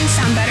up. Mornings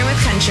sound better with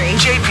country.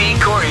 JP,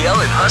 Coriel,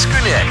 and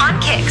Husker Nick.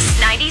 On Kicks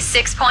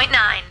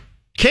 96.9.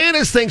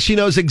 Candace thinks she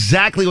knows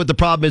exactly what the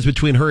problem is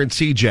between her and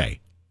CJ.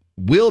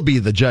 We'll be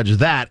the judge of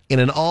that in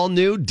an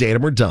all-new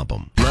Datum or Dump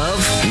 'em.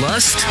 Love,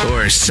 lust,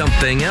 or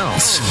something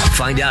else?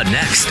 Find out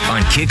next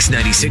on Kicks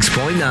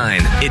 96.9.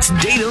 It's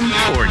Datum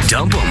or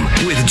Dump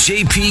 'em with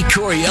JP,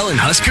 Coriel, and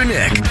Husker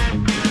Nick.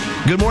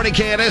 Good morning,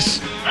 Candace.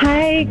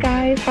 Hi,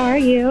 guys. How are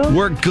you?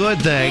 We're good,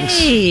 thanks.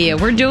 Hey,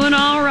 we're doing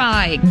all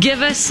right.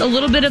 Give us a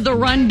little bit of the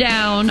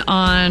rundown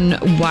on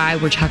why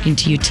we're talking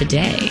to you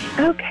today.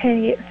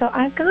 Okay, so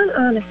I've gone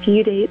on a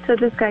few dates with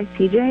this guy,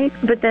 CJ,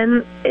 but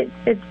then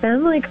it's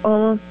been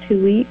almost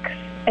 2 weeks,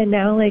 and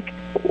now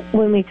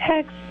when we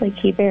text,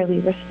 he barely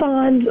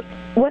responds.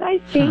 What I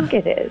think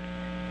it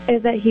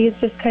is that he's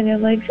just kind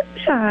of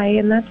shy,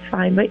 and that's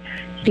fine, but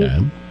he's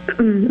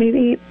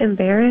maybe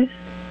embarrassed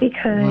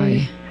because...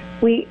 Why?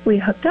 We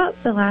hooked up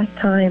the last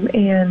time,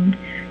 and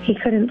he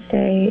couldn't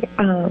stay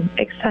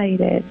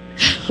excited.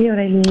 You know what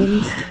I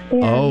mean?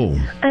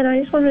 And I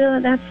just want to know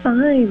that that's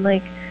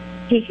fine.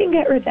 He can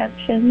get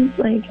redemption.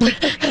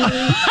 It's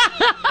okay.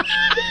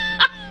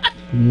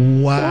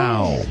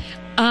 Wow.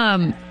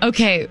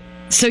 Okay,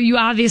 so you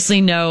obviously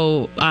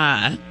know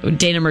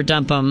Datum or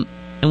Dump 'em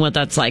and what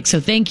that's like. So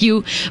thank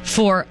you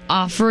for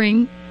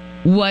offering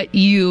what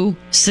you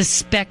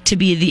suspect to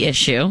be the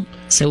issue,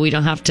 so we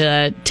don't have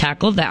to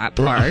tackle that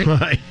part.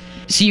 Right.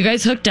 So you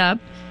guys hooked up,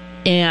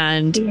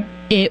 and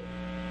it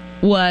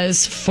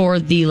was, for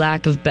the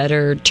lack of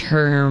better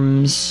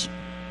terms,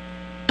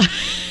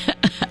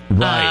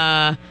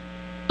 right,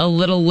 a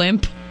little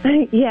limp.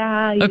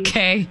 Yeah.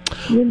 Okay.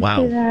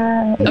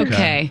 Wow.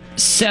 Okay.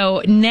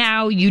 So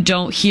now you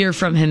don't hear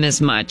from him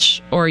as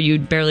much, or you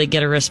barely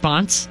get a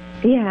response?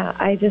 Yeah,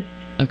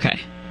 Okay.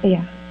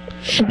 Yeah.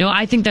 No,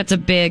 I think that's a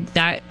big,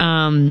 that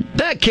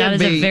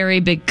is a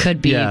very big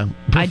could be. Yeah.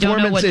 I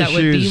don't know what that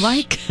would be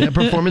like. Yeah,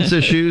 performance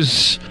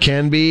issues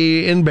can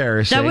be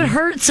embarrassing. That would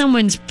hurt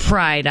someone's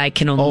pride, I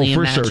can only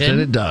imagine. Oh, for certain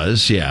it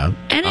does, yeah.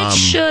 And it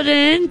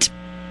shouldn't.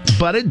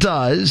 But it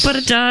does.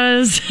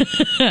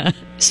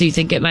 So you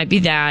think it might be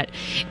that.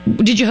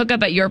 Did you hook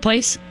up at your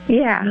place?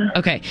 Yeah.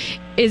 Okay.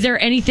 Is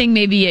there anything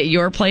maybe at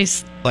your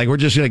place like we're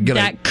just gonna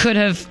that could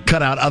have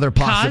cut out other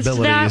possibilities?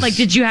 Caused that? Like,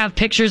 did you have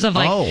pictures of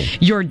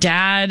your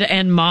dad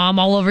and mom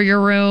all over your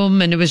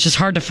room, and it was just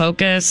hard to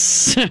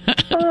focus?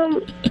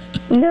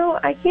 No,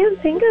 I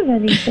can't think of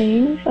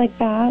anything like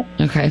that.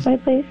 Okay. My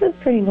place is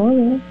pretty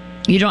normal.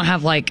 You don't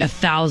have like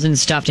 1,000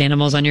 stuffed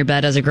animals on your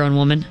bed as a grown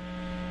woman?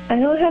 I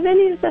don't have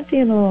any stuffed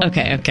animals.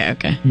 Okay.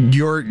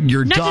 Your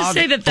Not dog. to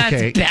say that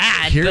that's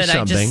bad, here's but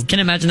something. I just can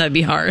imagine that'd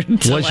be hard.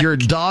 Was your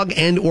dog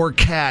and or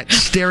cat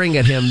staring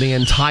at him the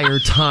entire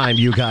time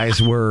you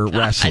guys were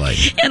wrestling?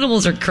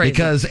 Animals are crazy.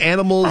 Because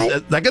animals,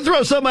 that can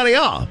throw somebody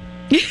off.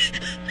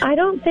 I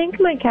don't think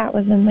my cat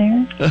was in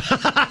there.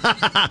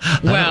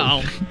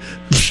 Well,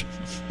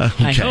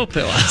 okay. I hope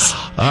it was.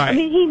 All right. I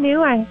mean, he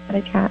knew I had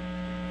a cat.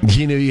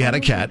 He knew you had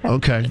a cat.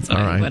 Okay. All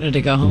right. I wanted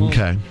to go home.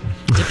 Okay.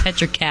 To pet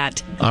your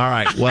cat. All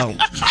right. Well,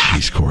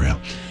 jeez, Coriel.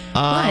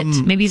 What?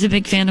 Maybe he's a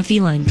big fan of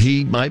felines.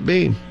 He might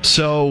be.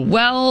 So,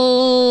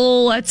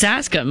 well, let's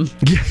ask him.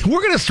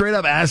 We're going to straight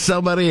up ask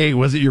somebody, hey,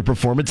 was it your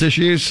performance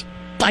issues?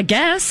 I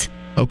guess.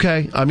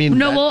 Okay. I mean,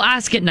 no, we'll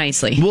ask it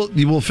nicely.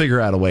 We'll figure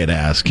out a way to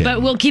ask him.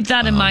 But we'll keep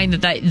that in mind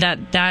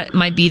that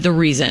might be the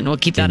reason. We'll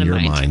keep that in your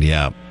mind.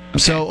 Yeah. Okay.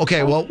 So,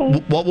 well,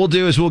 what we'll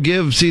do is we'll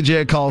give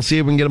CJ a call, see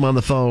if we can get him on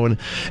the phone,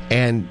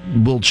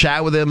 and we'll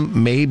chat with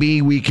him.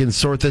 Maybe we can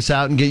sort this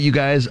out and get you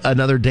guys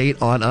another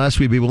date on us.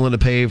 We'd be willing to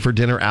pay for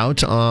dinner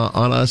out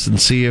on us and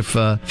see if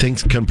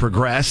things can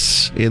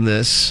progress in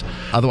this.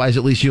 Otherwise,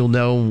 at least you'll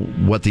know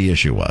what the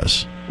issue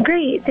was.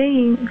 Great,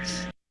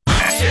 thanks.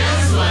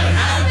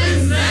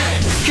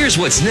 Here's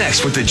what's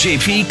next with the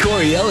JP,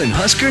 Coriel, and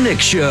Husker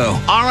Nick show.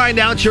 All right,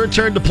 now it's your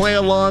turn to play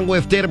along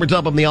with Data or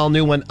Dump 'Em, the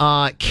all-new one.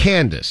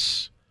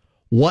 Candace,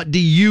 what do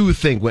you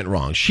think went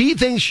wrong? She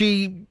thinks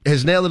she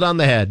has nailed it on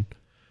the head,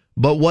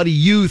 but what do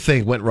you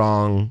think went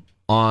wrong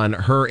on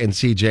her and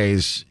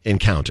CJ's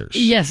encounters?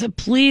 Yes,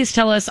 please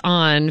tell us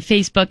on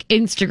Facebook,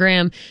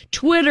 Instagram,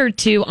 Twitter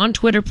too. On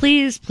Twitter,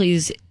 please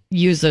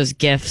use those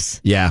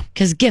GIFs. Yeah.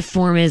 Because GIF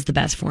form is the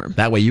best form.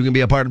 That way you can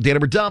be a part of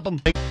Data or Dump 'Em.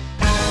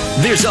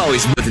 There's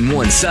always more than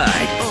one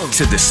side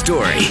to the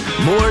story.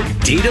 More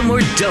Date 'Em or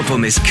Dump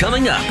 'Em is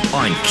coming up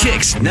on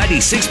Kicks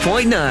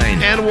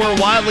 96.9. And we're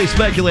wildly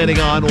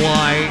speculating on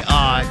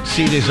why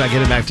CJ's not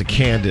getting back to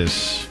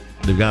Candace.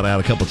 They've gone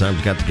out a couple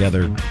times, got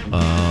together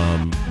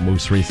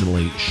most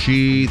recently.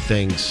 She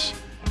thinks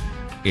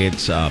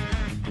it's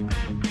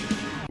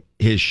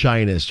his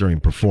shyness during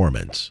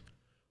performance.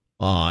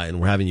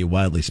 And we're having you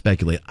wildly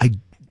speculate.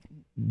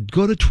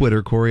 Go to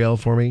Twitter, Coriel,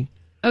 for me.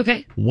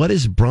 Okay. What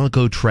is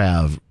Bronco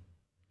Trav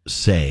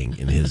saying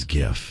in his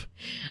GIF?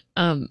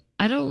 I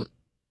don't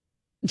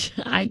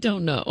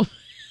know.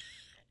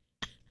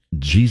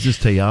 Jesus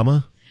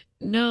Teyama?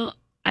 No,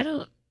 I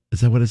don't. Is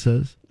that what it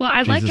says? Well,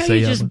 I like Jesus how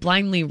you Teyama? just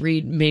blindly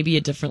read maybe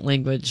a different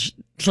language.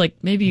 Like,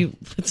 maybe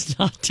let's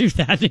not do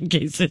that in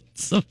case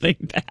it's something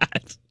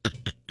bad.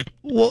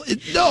 Well,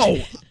 no.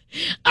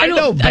 I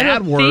know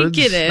bad words.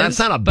 Think it is, that's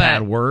not a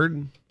bad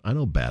word. I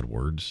know bad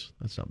words.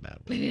 That's not bad.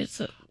 Maybe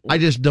it's I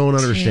just don't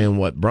understand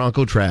what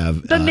Bronco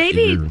Trav. But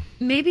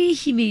maybe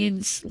he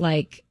means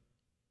like.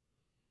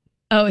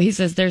 Oh, he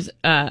says there's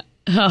a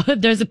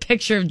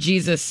picture of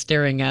Jesus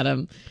staring at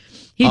him.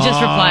 He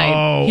just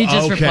replied. He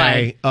just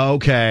replied.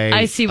 Okay.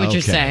 I see what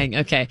you're saying.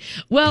 Okay.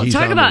 Well, He's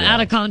talk on about the wall.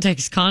 out of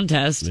context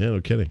contest. Yeah,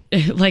 no kidding.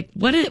 Like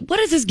what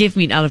does this GIF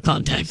mean out of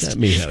context? That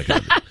means out of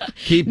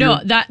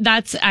context.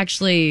 That's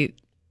actually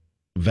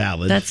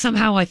valid. That's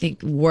somehow I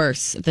think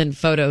worse than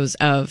photos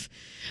of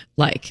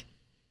like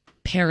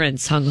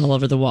parents hung all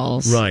over the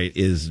walls. Right.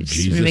 Is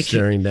Jesus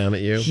staring down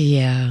at you?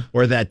 Yeah.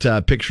 Or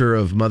that picture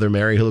of Mother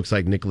Mary who looks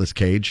like Nicolas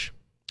Cage.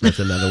 That's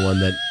another one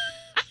that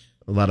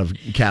a lot of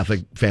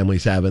Catholic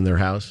families have in their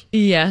house.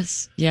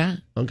 Yes. Yeah.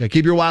 Okay.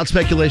 Keep your wild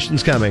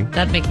speculations coming.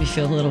 That'd make me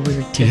feel a little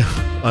weird too.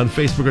 Yeah. On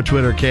Facebook or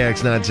Twitter,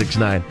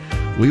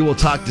 KX969. We will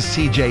talk to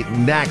CJ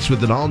next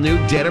with an all-new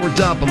Date 'Em or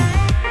Dump 'Em.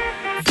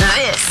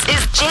 This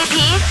is JP,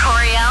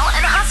 Coriel,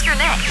 and Husker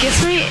Nick.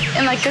 Gets me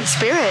in like good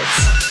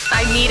spirits.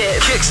 I need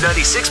it. Kicks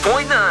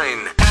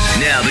 96.9.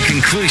 Now the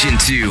conclusion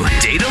to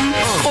Date 'Em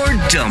or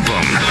Dump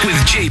 'Em with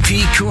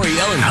JP,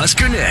 Coriel, and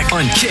Husker Nick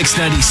on Kicks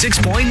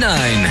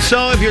 96.9.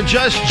 So if you're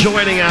just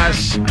joining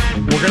us,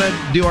 we're going to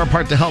do our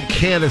part to help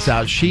Candace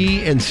out.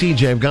 She and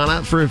CJ have gone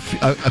out for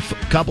a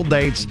couple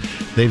dates.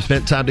 They've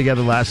spent time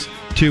together the last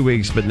 2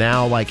 weeks, but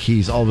now like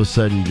he's all of a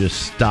sudden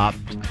just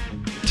stopped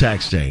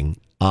texting.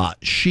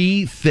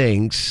 She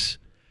thinks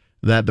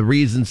that the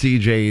reason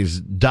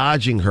CJ's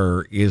dodging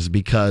her is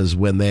because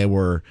when they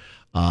were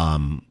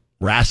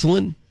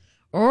wrestling,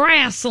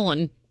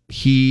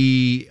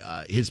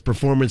 his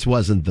performance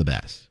wasn't the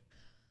best.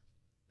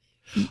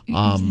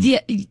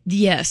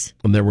 Yes.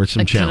 And there were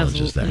some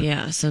challenges there.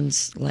 Yeah,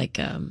 sounds like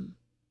yep.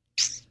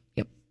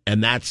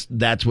 And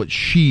that's what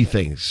she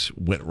thinks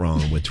went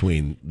wrong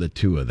between the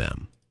two of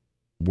them.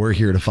 We're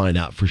here to find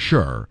out for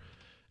sure.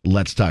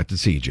 Let's talk to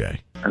CJ.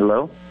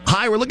 Hello?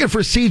 Hi, we're looking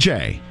for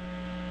CJ.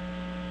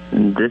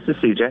 This is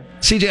CJ.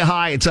 CJ,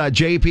 hi. It's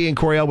JP and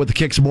Coriel with the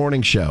Kicks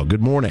Morning Show.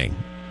 Good morning.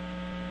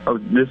 Oh,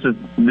 this is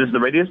the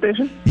radio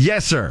station?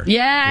 Yes, sir.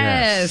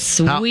 Yes.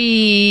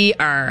 We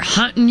are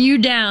hunting you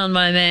down,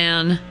 my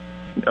man.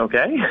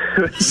 Okay.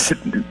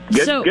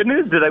 Good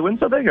news. Did I win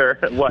something or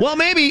what? Well,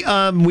 maybe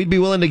we'd be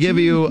willing to give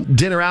you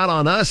dinner out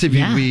on us if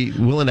you'd be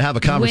willing to have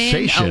a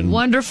conversation. Win a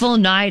wonderful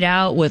night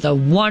out with a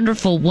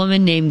wonderful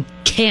woman named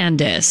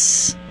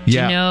Candace. Do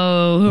you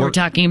know who we're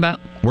talking about?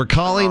 We're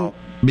calling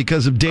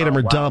because of Datum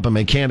or Dump 'Em,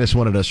 and Candace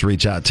wanted us to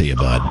reach out to you,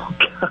 bud.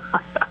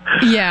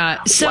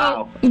 Yeah.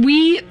 So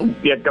we.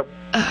 Yeah. Go.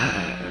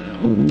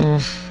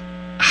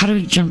 How do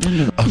we jump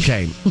into it?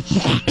 Okay.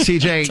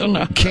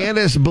 CJ,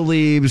 Candace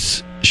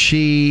believes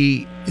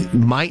she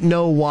might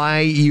know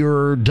why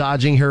you're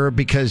dodging her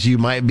because you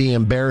might be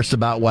embarrassed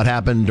about what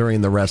happened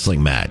during the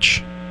wrestling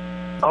match.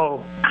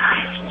 Oh.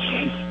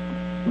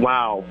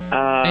 Wow.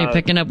 Are you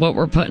picking up what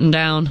we're putting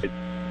down?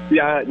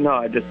 Yeah,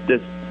 no,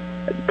 this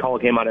call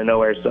came out of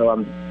nowhere, so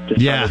I'm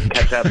just trying to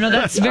catch up. No,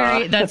 that's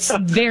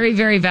very,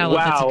 very valid.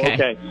 Wow, that's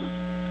okay.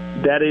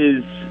 That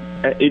is,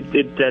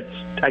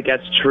 that's, I guess,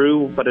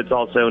 true, but it's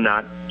also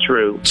not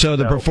true. So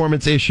the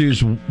performance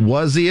issues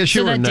was the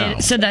issue, or no?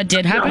 So that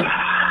did happen?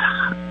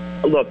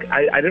 Look,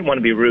 I didn't want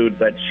to be rude,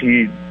 but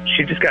she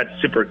just got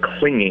super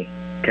clingy,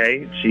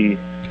 okay? She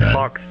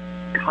talks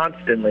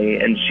constantly,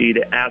 and she'd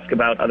ask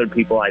about other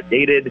people I've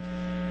dated,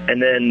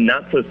 and then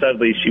not so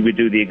subtly, she would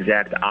do the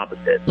exact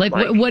opposite. Like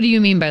what do you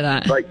mean by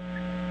that?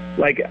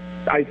 Like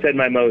I said,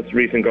 my most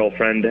recent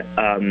girlfriend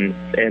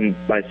and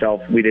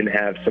myself, we didn't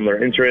have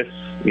similar interests.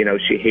 You know,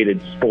 she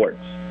hated sports.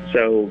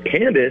 So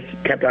Candace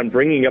kept on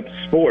bringing up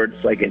sports,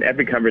 like in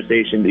every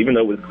conversation, even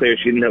though it was clear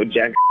she didn't know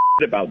jack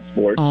about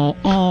sports.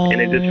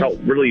 And it just felt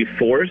really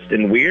forced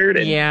and weird.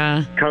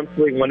 And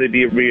constantly wanted to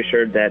be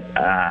reassured that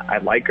I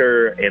like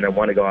her and I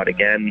want to go out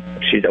again.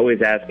 She's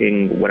always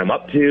asking what I'm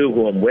up to,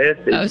 who I'm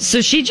with.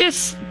 So she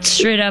just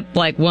straight up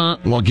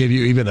won't give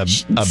you even a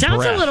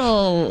sounds breath. A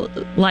little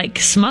like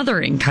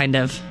smothering, kind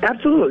of.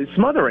 Absolutely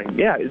smothering.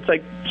 Yeah, it's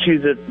like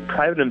she's a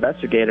private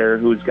investigator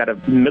who's got a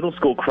middle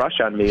school crush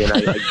on me, and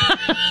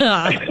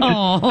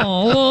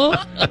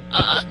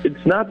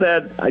it's not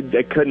that I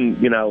couldn't,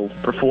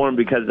 perform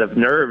because of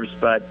nerves,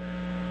 but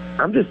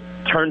I'm just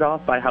turned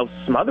off by how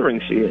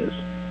smothering she is.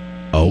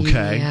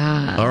 Okay.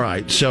 Yeah. All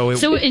right.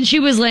 And she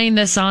was laying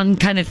this on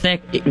kind of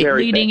thick,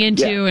 leading thick.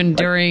 into and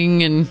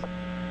during and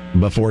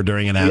before,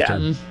 during, and after.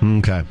 Yeah.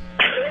 Okay.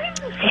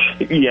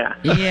 Yeah.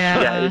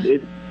 Yeah.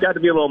 It's got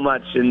to be a little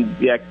much, and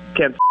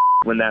can't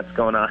when that's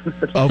going on.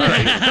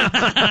 Okay.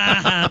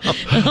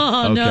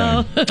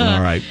 No.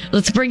 All right.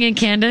 Let's bring in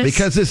Candace.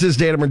 Because this is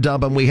Datum or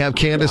Dump 'Em, we have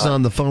Candace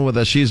on the phone with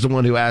us. She's the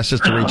one who asked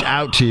us to reach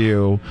out to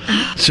you.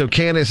 So,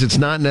 Candace, it's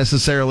not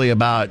necessarily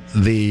about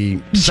the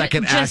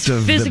second act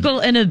of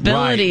physical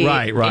inability.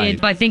 Right.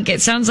 I think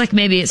it sounds like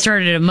maybe it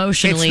started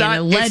emotionally and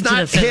it led to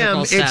the physical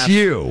him, stuff. It's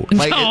you.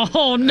 No.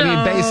 I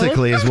mean,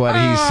 basically is what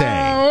he's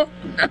saying.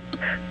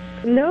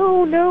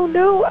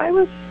 No. I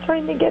was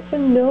trying to get to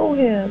know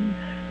him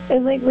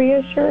and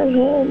reassure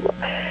him.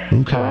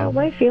 Okay.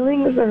 My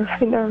feelings are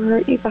going to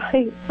hurt you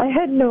guys. I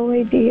had no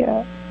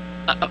idea.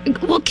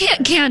 Well,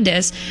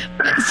 Candace,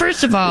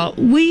 first of all,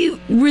 we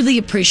really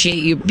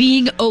appreciate you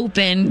being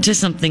open to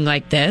something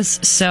like this.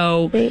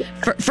 So,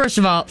 first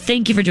of all,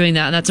 thank you for doing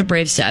that. That's a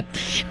brave step.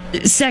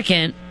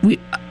 Second,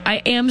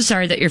 I am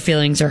sorry that your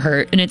feelings are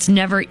hurt, and it's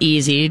never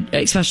easy,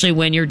 especially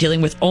when you're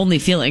dealing with only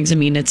feelings. I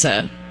mean, it's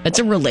a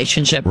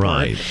relationship,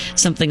 right? Or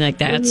something like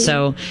that.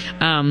 So,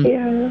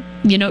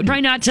 try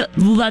not to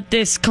let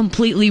this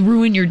completely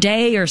ruin your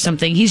day or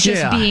something. He's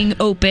just being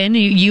open.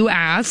 You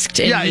asked,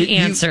 and he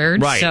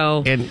answered. Right.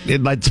 So, and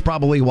that's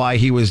probably why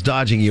he was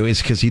dodging you,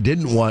 is because he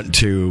didn't want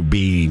to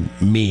be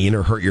mean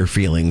or hurt your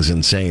feelings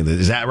and saying that.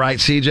 Is that right,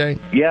 CJ?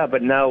 Yeah,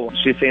 but now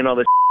she's saying all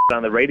this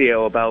on the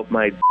radio about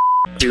my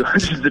to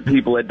hundreds of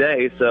people a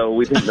day, so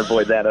we didn't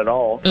avoid that at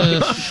all.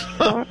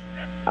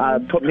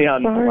 Put me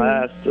on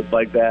blast just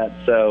like that.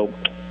 So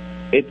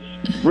it's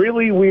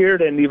really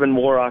weird and even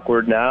more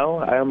awkward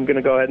now. I'm going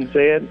to go ahead and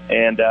say it.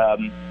 And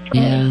I'm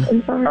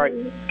sorry. All right,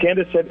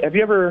 Candace, have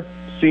you ever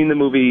seen the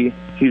movie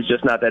He's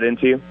Just Not That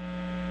Into You?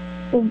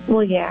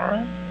 Well,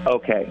 yeah.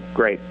 Okay,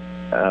 great.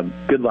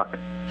 Good luck.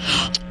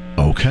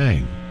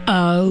 Okay.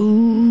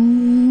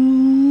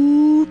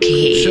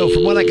 Okay. So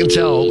from what I can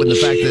tell, in the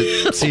fact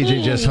that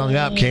CJ just hung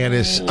up,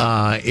 Candace,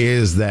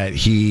 is that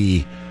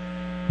he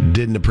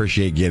didn't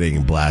appreciate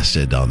getting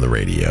blasted on the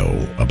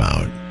radio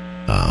about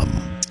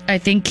I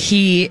think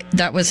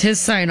that was his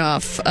sign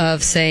off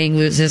of saying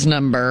lose his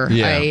number.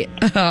 Yeah.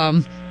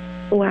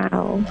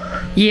 Wow.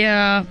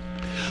 Yeah.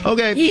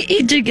 Okay.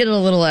 He did get a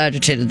little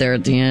agitated there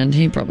at the end.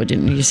 He probably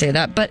didn't need to say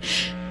that. But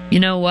you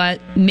know what?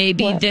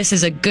 Maybe this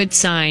is a good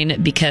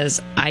sign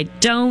because I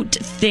don't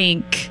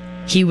think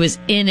he was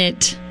in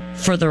it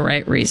for the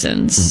right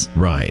reasons.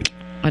 Right.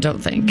 I don't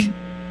think.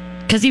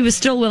 Because he was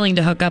still willing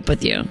to hook up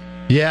with you.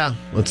 Yeah,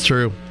 that's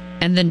true.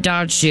 And then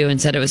dodged you and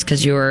said it was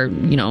because you were,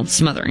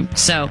 smothering.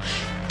 So,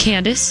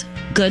 Candace,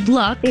 good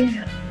luck.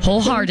 Yeah.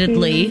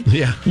 Wholeheartedly.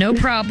 Yeah. No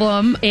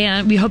problem.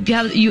 And we hope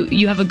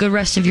you have a good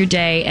rest of your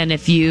day. And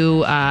if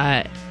you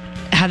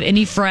have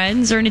any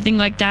friends or anything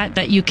like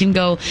that you can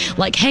go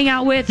hang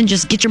out with and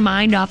just get your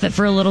mind off it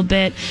for a little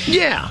bit.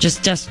 Yeah.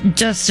 Just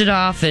dust it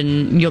off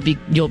and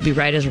you'll be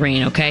right as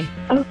rain, okay?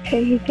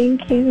 Okay,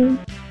 thank you.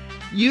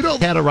 You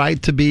don't have a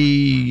right to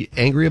be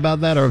angry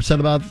about that or upset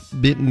about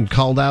being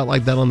called out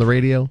like that on the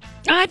radio?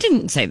 I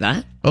didn't say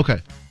that. Okay.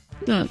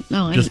 No,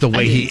 just the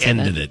way he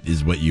ended ended it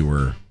is what you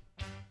were...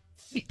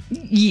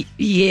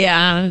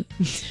 Yeah.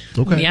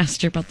 Okay. We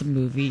asked her about the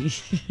movie.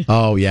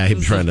 Oh yeah, he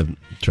was trying to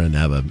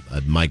have a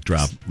mic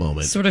drop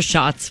moment. Sort of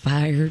shots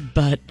fired,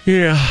 but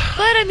yeah.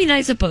 But I mean,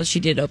 I suppose she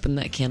did open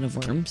that can of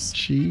worms.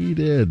 She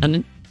did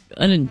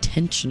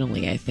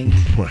unintentionally. I think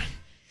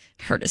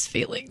hurt his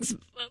feelings.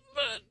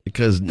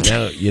 Because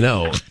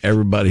now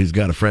everybody who's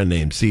got a friend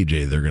named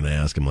CJ, they're going to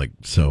ask him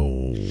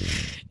so.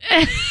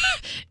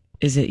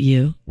 Is it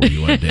you? Were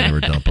you on Date 'Em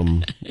or Dump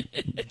 'Em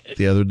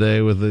the other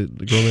day with the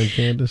girl named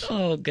Candace?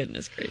 Oh,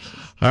 goodness gracious.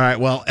 All right,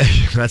 well,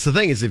 that's the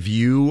thing is if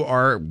you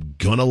are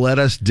going to let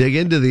us dig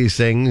into these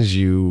things,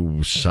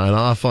 you sign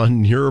off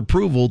on your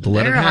approval to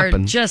let it happen.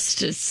 There are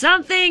just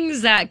some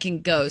things that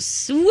can go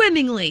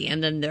swimmingly,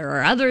 and then there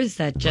are others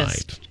that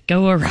just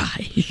go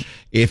awry.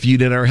 If you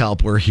need our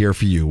help, we're here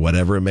for you,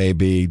 whatever it may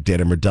be. Date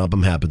 'Em or Dump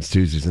 'Em happens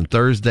Tuesdays and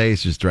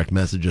Thursdays. Just direct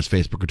message us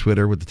Facebook or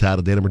Twitter with the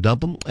title Date 'Em or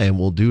Dump 'Em, and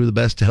we'll do the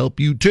best to help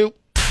you too.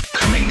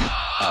 Coming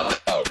up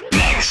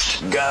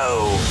next.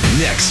 Go.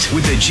 Next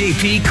with the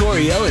JP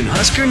Coriel and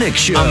Husker Nick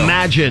show.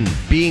 Imagine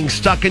being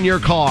stuck in your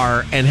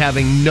car and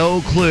having no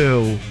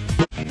clue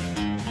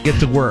get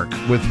to work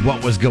with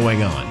what was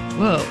going on.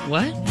 Whoa,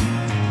 what?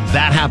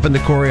 That happened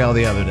to Coriel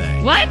the other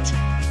day. What?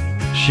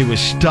 She was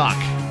stuck.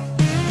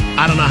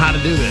 I don't know how to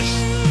do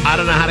this. I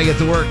don't know how to get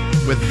to work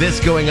with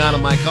this going on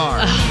in my car.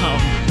 Oh.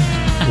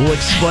 We'll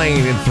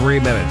explain in 3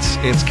 minutes.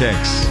 It's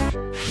Kicks.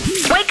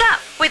 Wake up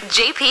with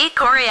JP,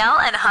 Coriel,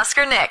 and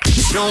Husker Nick.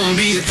 Don't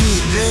be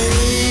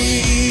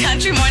today.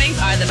 Country mornings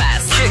are the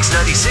best. Kicks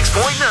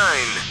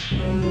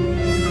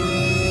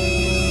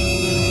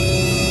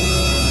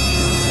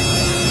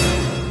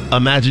 96.9.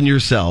 Imagine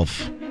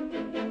yourself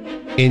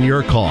in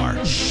your car,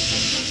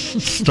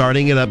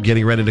 starting it up,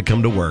 getting ready to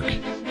come to work,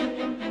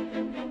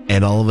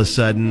 and all of a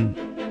sudden,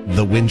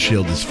 the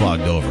windshield is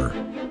fogged over.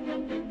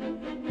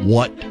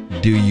 What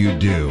do you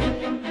do?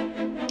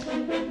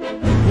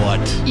 What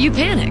You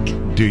panic.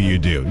 do you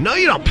do? No,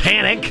 you don't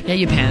panic. Yeah,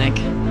 you panic.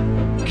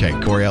 Okay,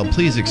 Coriel,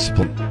 please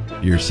explain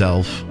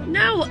yourself.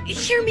 No,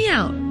 hear me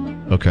out.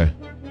 Okay.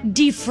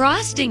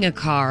 Defrosting a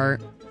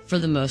car, for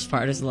the most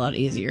part, is a lot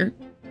easier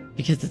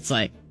because it's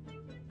heat.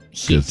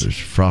 Because there's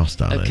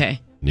frost on it. Okay.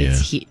 Yeah.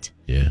 It's heat.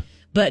 Yeah.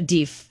 But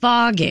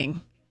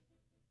defogging,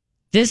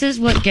 this is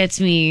what gets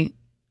me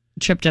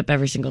tripped up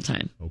every single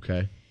time.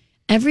 Okay.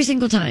 Every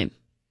single time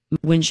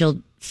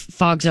windshield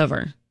fogs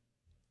over,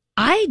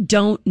 I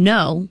don't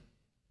know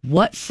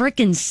what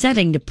frickin'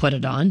 setting to put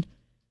it on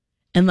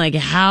and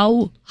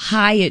how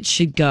high it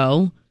should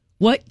go,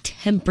 what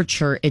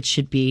temperature it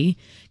should be,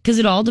 because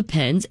it all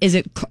depends. Is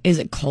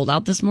it cold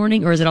out this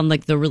morning, or is it on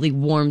the really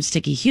warm,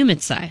 sticky,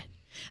 humid side?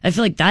 I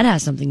feel like that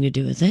has something to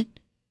do with it.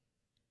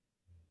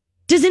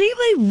 Does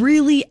anybody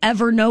really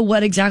ever know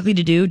what exactly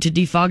to do to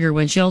defog your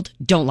windshield?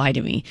 Don't lie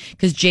to me.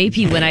 Because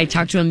JP, when I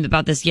talked to him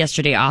about this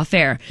yesterday off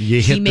air,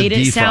 he made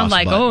it sound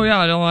like, button. oh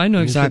yeah, no, I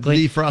know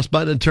exactly. Hit the defrost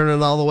button and turn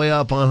it all the way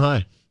up on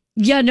high.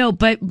 Yeah, no,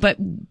 but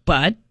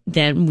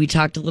then we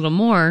talked a little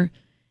more,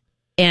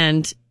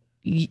 and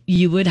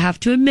you would have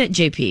to admit,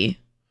 JP,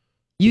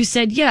 you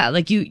said, yeah,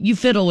 you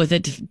fiddle with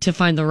it to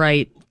find the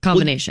right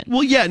combination.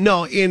 Well, yeah,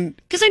 no,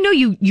 because I know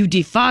you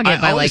defog it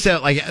by say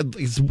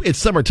it's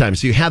summertime,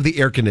 so you have the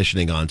air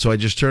conditioning on. So I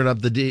just turn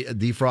up the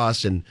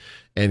defrost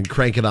and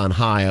crank it on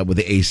high with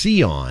the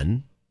AC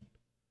on.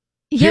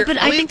 Yeah,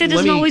 but I think that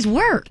doesn't always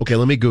work. Okay,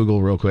 let me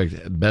Google real quick.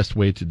 Best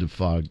way to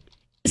defog.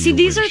 See,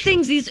 these are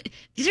things. These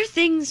are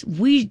things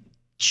we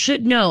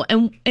should know,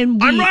 and we,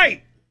 I'm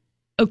right.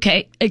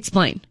 Okay,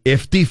 explain.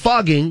 If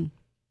defogging,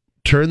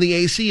 turn the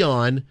AC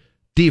on,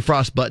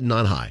 defrost button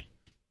on high.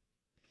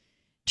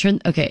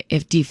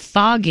 If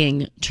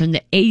defogging, turn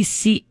the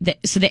AC.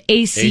 So the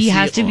AC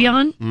has to be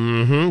on.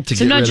 Mm-hmm.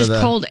 So not just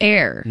cold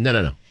air.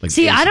 No.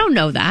 See, AC. I don't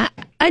know that.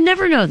 I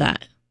never know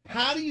that.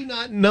 How do you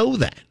not know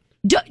that?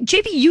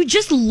 JP, you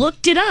just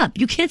looked it up.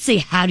 You can't say,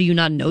 how do you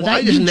not know that?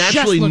 I just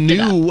naturally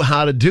knew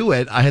how to do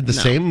it. I had the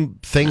same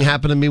thing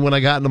happen to me when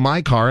I got into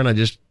my car, and I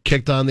just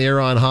kicked on the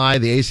air on high.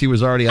 The AC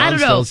was already on,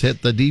 so let's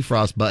hit the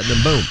defrost button,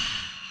 and boom.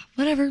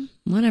 whatever.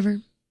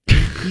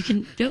 You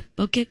can, yep,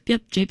 okay,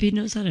 yep, JP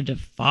knows how to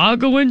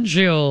defog a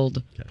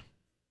windshield. Okay.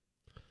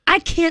 I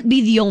can't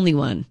be the only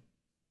one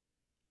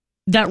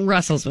that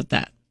wrestles with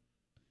that.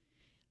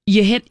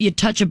 You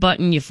touch a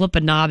button, you flip a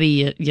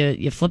knobby,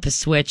 you flip a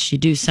switch, you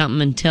do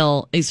something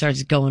until it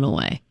starts going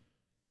away.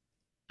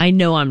 I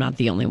know I'm not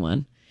the only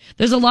one.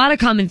 There's a lot of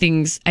common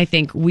things I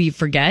think we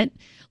forget.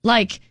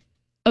 Like,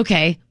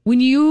 okay, when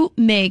you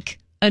make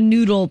a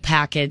noodle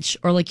package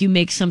or like you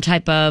make some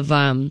type of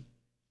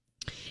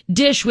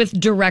dish with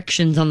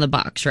directions on the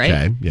box, right?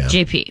 Okay, yeah.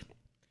 JP,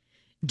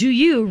 do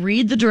you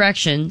read the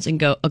directions and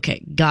go,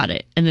 okay, got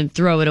it, and then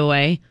throw it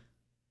away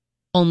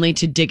only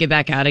to dig it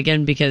back out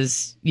again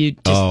because you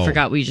just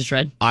forgot what you just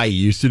read? I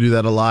used to do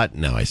that a lot.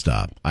 Now I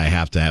stop. I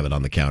have to have it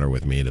on the counter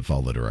with me to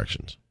follow the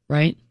directions.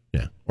 Right?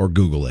 Yeah. Or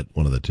Google it,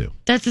 one of the two.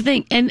 That's the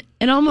thing. And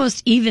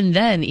almost even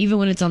then, even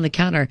when it's on the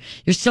counter,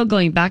 you're still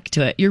going back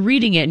to it. You're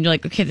reading it and you're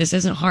like, okay, this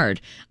isn't hard.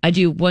 I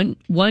do 1,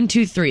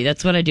 2, 3.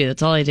 That's what I do.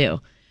 That's all I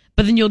do.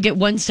 But then you'll get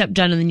one step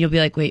done and then you'll be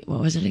like, wait, what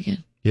was it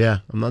again? Yeah,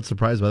 I'm not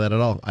surprised by that at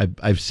all.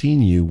 I've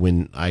seen you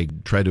when I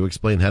try to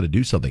explain how to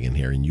do something in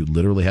here, and you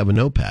literally have a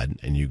notepad,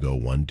 and you go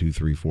 1, 2,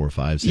 3, 4,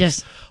 5, 6,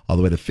 yes, all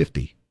the way to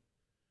 50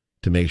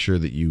 to make sure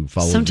that you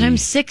follow.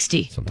 Sometimes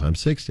 60. Sometimes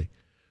 60.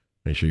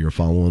 Make sure you're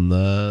following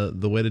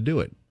the way to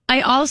do it.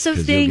 I also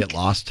think you'll get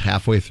lost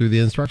halfway through the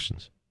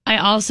instructions. I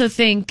also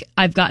think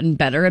I've gotten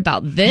better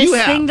about this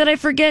thing that I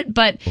forget,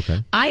 but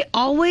okay. I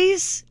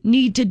always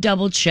need to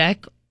double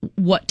check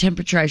what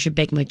temperature I should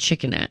bake my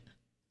chicken at.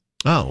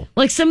 Oh.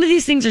 Like some of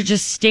these things are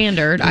just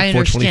standard. I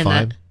understand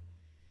that.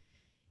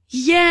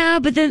 Yeah,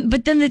 but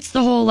then it's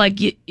the whole like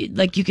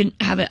you can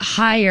have it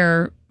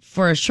higher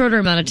for a shorter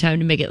amount of time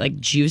to make it like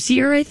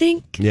juicier, I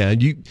think. Yeah,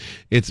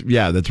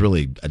 that's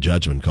really a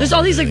judgment call. There's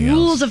all these like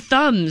rules of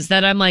thumbs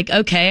that I'm like,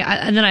 okay,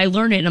 and then I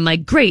learn it and I'm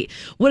like, great,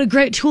 what a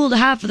great tool to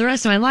have for the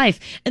rest of my life.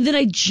 And then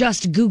I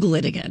just Google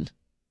it again.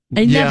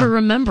 I never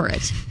remember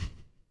it.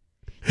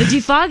 The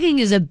defogging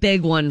is a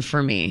big one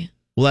for me.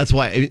 Well, that's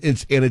why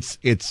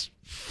it's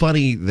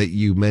funny that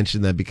you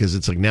mentioned that because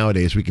it's like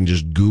nowadays we can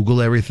just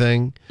Google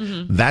everything.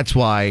 Mm-hmm. That's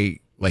why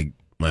like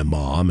my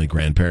mom and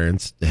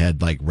grandparents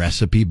had like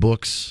recipe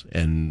books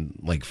and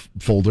like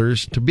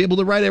folders to be able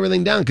to write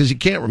everything down because you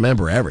can't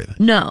remember everything.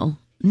 No.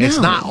 It's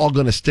not all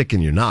going to stick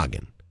in your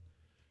noggin.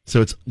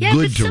 So it's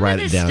good to write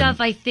it down. Some of this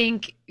stuff I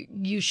think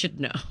you should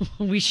know.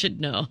 We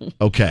should know.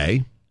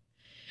 Okay.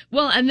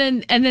 Well, and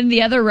then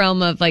the other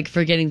realm of like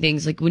forgetting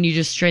things, like when you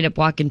just straight up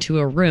walk into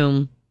a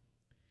room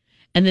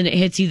and then it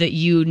hits you that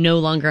you no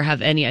longer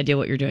have any idea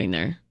what you're doing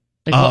there.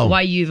 Like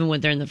why you even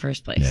went there in the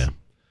first place. Yeah.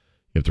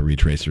 You have to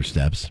retrace your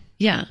steps.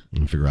 Yeah.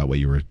 And figure out what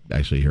you were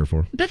actually here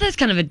for. But that's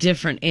kind of a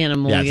different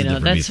animal, you know.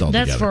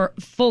 That's for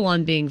full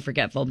on being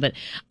forgetful. But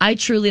I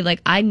truly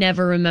I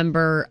never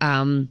remember.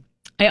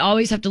 I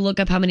always have to look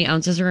up how many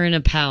ounces are in a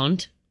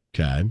pound.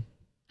 Okay.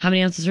 How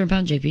many ounces are in a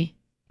pound, JP?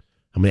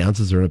 How many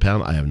ounces are in a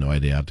pound? I have no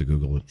idea. I have to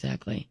Google it.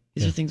 Exactly.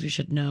 These are things we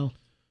should know.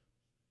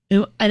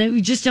 And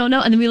we just don't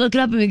know. And then we look it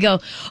up and we go,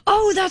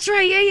 oh, that's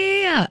right.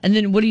 Yeah. And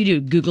then what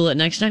do? Google it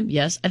next time?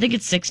 Yes. I think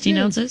it's 16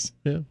 ounces.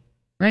 Yeah.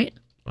 Right?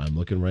 I'm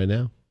looking right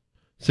now.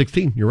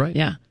 16. You're right.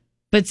 Yeah.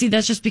 But see,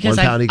 that's just because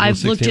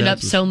I've looked it up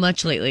so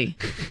much lately.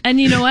 And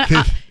you know what?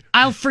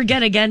 I'll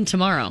forget again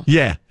tomorrow.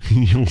 Yeah.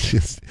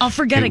 I'll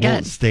forget again. It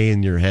won't stay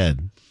in your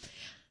head.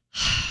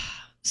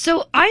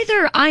 So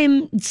either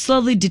I'm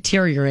slowly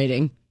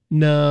deteriorating.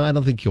 No, I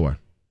don't think you are.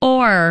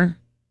 Or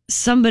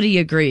somebody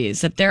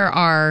agrees that there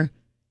are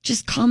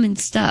just common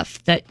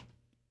stuff that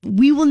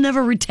we will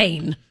never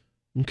retain.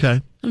 Okay.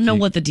 I don't know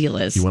what the deal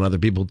is. You want other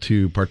people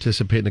to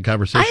participate in the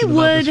conversation? I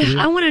would.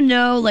 I want to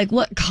know, like,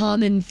 what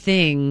common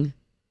thing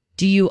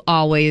do you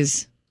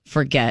always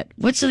forget?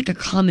 What's like a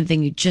common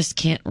thing you just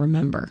can't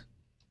remember?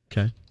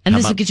 Okay. And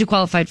this will get you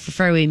qualified for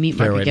Fairway Meat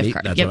Market gift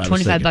card. Get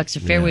 $25 to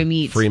Fairway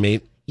Meat. Free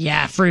meat.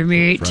 Yeah, free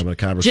meat.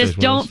 Just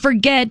don't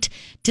forget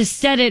to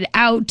set it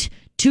out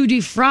to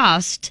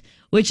defrost,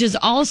 which is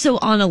also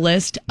on a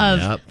list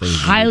of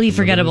highly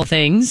forgettable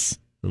things.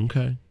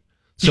 Okay.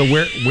 So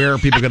where are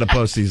people going to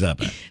post these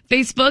up at?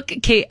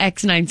 Facebook,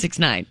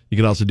 KX969. You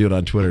can also do it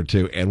on Twitter,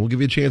 too. And we'll give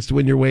you a chance to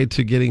win your way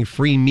to getting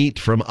free meat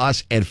from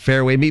us at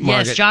Fairway Meat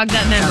Market. Yes, jog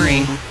that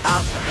memory.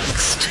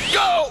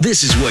 Go!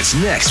 This is What's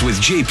Next with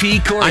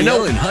JP,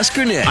 Coriel, and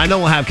Husker Nick. I know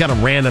we'll have kind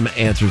of random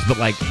answers, but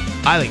like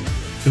I think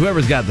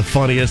whoever's got the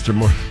funniest or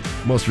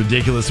most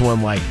ridiculous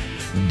one, like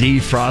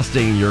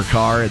defrosting your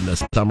car in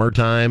the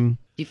summertime.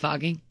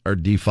 Defogging. Or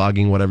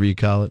defogging, whatever you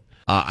call it.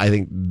 I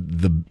think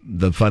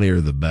the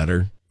funnier the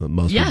better. The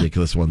most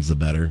ridiculous one's the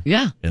better.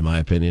 Yeah. In my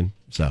opinion.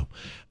 So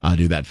I'll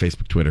do that.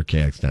 Facebook, Twitter,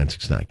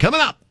 KX969. Coming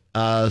up,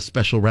 a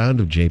special round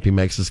of JP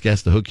Makes Us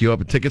Guess to hook you up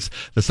with tickets.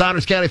 The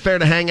Saunders County Fair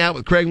to hang out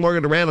with Craig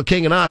Morgan and Randall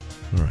King and I.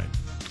 All right.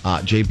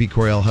 JP,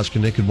 Coriel, Husker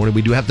Nick, good morning.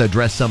 We do have to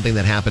address something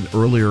that happened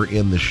earlier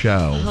in the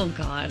show. Oh,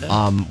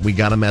 God. We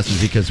got a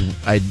message because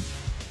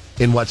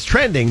in what's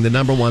trending, the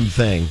number one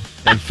thing,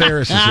 and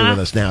Ferris is here with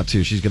us now,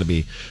 too. She's going to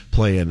be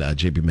playing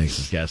JP Makes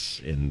His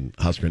Guess in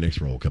Husker Nick's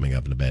role coming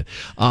up in a bit.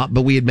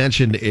 But we had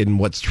mentioned in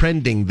what's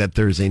trending that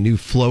there's a new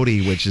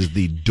floaty, which is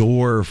the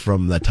door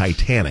from the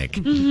Titanic.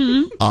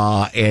 And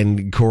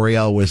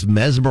Coriel was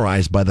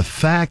mesmerized by the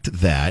fact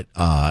that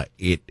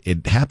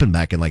it happened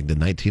back in like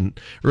the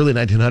early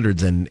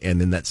 1900s, and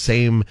in that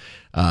same,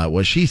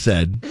 what she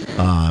said,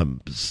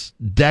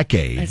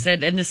 decade. I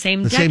said in the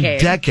same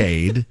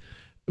decade.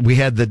 We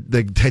had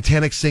the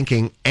Titanic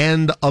sinking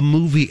and a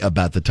movie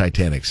about the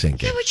Titanic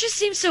sinking. Yeah, which just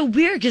seems so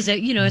weird because,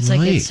 it's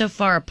like it's so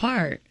far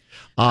apart.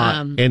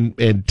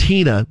 And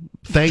Tina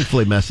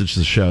thankfully messaged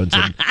the show and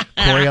said,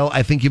 Coriel,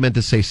 I think you meant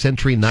to say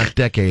century, not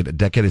decade. A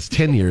decade is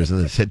 10 years,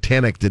 and the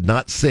Titanic did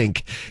not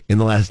sink in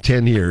the last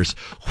 10 years.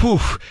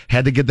 Whew,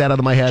 had to get that out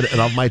of my head and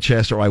off my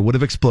chest, or I would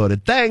have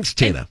exploded. Thanks,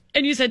 Tina.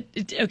 And you said,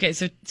 okay,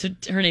 so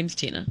her name's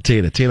Tina.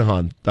 Tina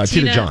Hahn.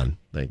 Tina John.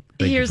 Thank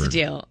here's you the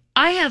deal.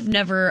 I have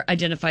never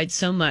identified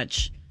so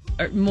much,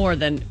 or more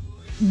than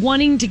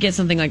wanting to get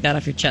something like that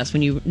off your chest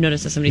when you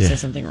notice that somebody says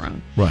something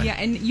wrong. Right. Yeah,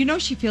 and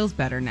she feels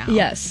better now.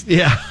 Yes.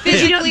 Yeah.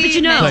 Physically,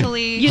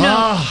 mentally.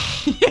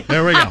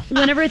 There we go.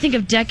 Whenever I think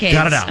of decades,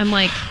 Got it out. I'm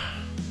like,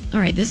 all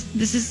right, this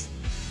is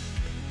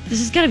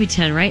got to be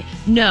 10, right?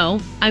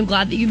 No, I'm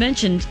glad that you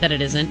mentioned that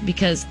it isn't,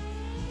 because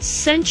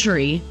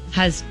century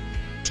has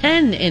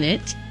 10 in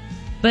it.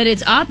 But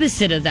it's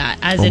opposite of that,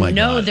 as in,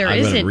 no, there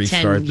isn't 10 years.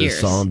 I'm going to restart this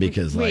song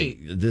because,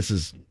 this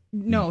is...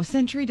 No,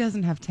 century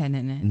doesn't have 10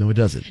 in it. No, it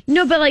doesn't.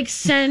 No, but like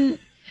century...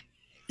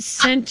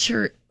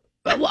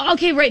 Well,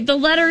 okay, right, the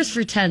letters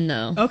for 10,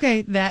 though.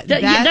 Okay,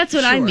 that's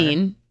what I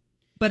mean.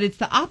 But it's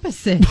the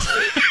opposite.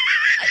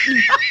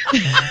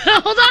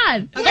 Hold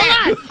on.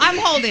 I'm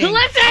holding.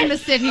 Listen. I'm going to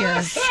sit here.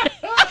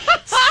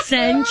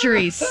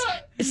 Centuries.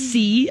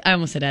 I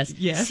almost said S.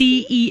 Yes.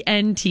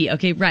 CENT.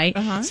 Okay, right.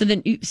 Uh-huh. So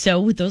then,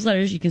 with those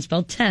letters, you can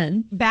spell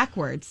 10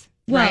 backwards.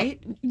 Well,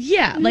 right?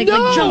 Yeah, like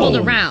jumbled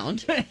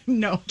around.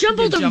 No.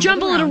 Jumble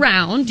it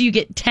around, you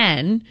get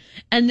 10.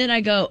 And then I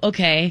go,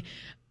 okay,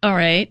 all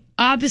right.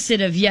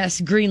 Opposite of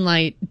yes, green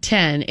light,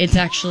 10. It's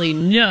actually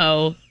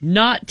no,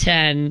 not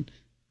 10.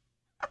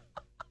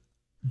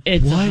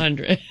 It's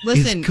 100.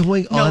 Listen, what's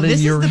going on in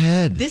your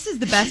head? This is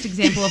the best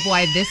example of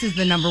why this is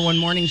the number one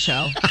morning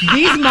show.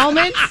 These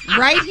moments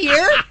right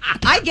here,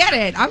 I get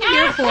it. I'm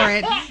here for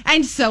it.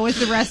 And so is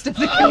the rest of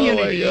the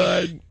community.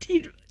 Oh, my God.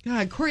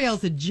 God,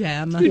 Coriel's a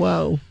gem.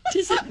 Whoa.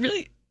 Does it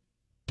really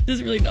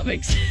not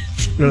make sense?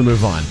 We're going to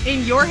move on.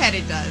 In your head,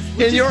 it does.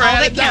 In your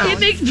head, it does. It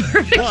makes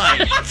perfect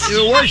sense. If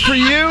it works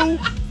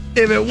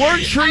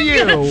for you,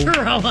 I'm gonna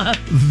throw up.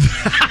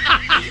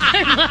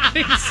 I'm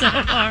laughing so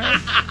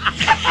hard.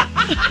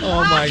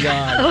 Oh, my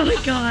God. Oh, my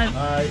God.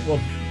 All right, well,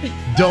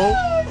 don't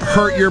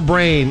hurt your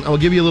brain. I'll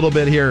give you a little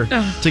bit here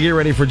to get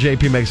ready for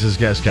JP Makes His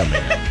Guess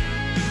coming.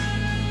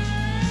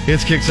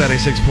 It's Kicks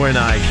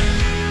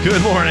 96.9.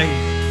 Good morning.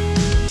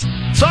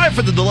 Sorry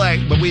for the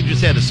delay, but we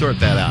just had to sort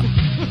that out.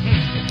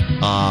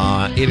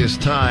 It is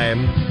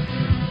time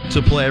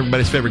to play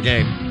everybody's favorite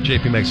game,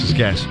 JP Makes His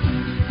Guess,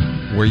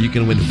 where you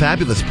can win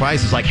fabulous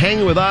prizes like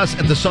hanging with us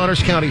at the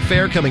Saunders County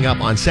Fair coming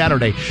up on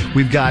Saturday.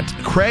 We've got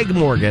Craig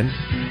Morgan,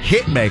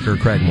 hitmaker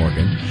Craig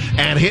Morgan,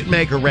 and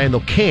hitmaker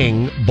Randall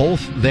King,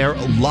 both there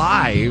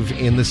live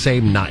in the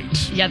same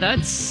night. Yeah,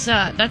 that's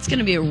going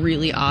to be a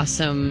really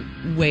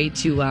awesome way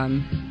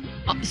to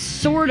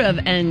sort of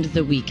end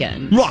the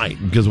weekend. Right,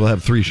 because we'll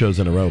have 3 shows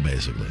in a row,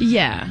 basically.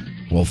 Yeah.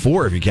 Well,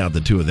 4 if you count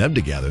the 2 of them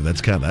together.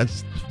 That's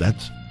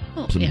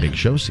some big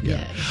shows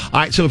together. Yeah. All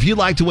right, so if you'd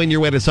like to win your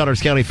way to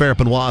Saunders County Fair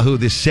up in Wahoo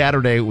this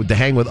Saturday to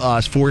hang with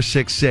us,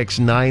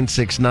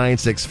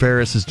 466-9696.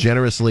 Ferris has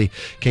generously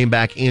came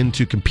back in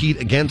to compete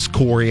against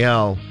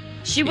Coriel.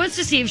 She wants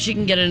to see if she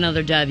can get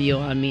another W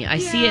on me. I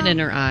see it in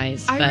her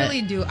eyes. I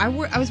really do. I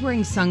was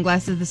wearing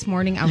sunglasses this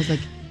morning. I was like,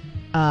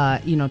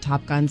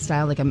 Top Gun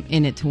style, like I'm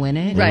in it to win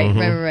it. Right.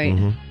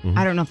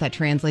 I don't know if that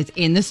translates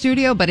in the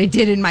studio, but it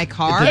did in my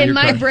car. In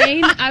my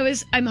brain,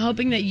 I'm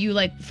hoping that you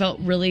felt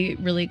really,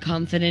 really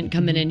confident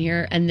coming in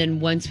here, and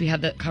then once we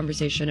have that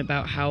conversation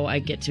about how I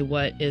get to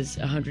what is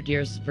 100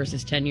 years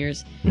versus 10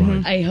 years,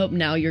 I hope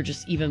now you're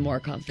just even more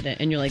confident,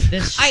 and you're like,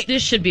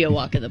 this should be a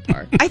walk in the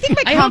park. I think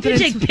my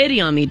confidence. I hope you take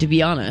pity on me, to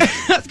be honest.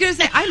 I was going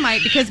to say I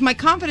might, because my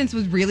confidence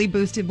was really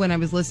boosted when I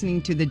was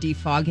listening to the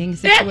defogging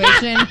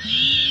situation.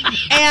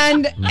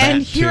 And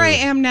here I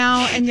am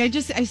now, and I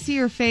see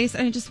your face,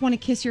 and I just want to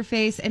kiss your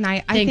face, and I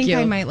think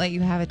I might let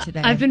you have it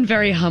today. I've been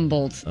very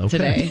humbled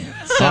today.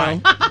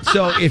 So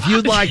if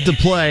you'd like to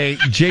play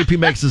JP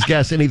Makes His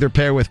Guess and either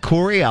pair with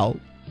Coriel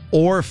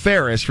or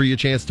Ferris for your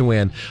chance to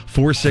win,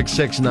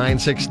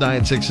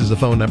 466-9696 is the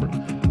phone number.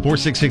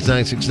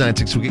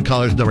 466-9696. We'll get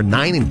callers number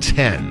 9 and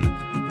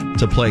 10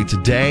 to play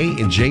today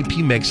in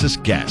JP Makes His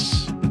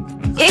Guess.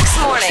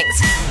 Kicks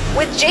Mornings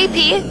with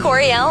JP,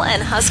 Coriel,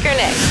 and Husker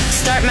Nick.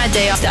 Start my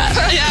day off.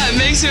 Yeah, it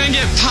makes me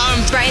get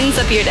pumped. Brightens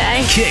up your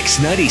day. Kicks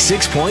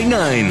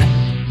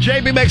 96.9.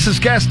 JP makes his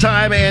guest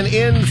time, and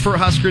in for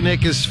Husker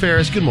Nick is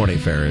Ferris. Good morning,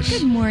 Ferris.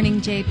 Good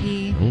morning,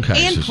 JP.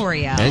 Okay. And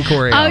Coriel. And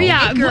Coriel. Oh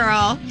yeah, Hey,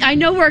 girl. I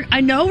know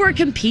we're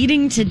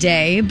competing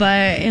today,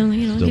 but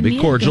Still give be me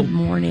a cordial. good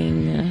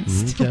morning.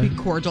 Still be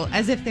cordial,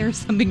 as if there's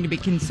something to be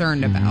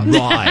concerned about.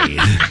 Right.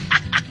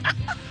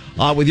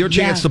 With your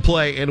chance to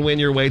play and win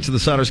your way to the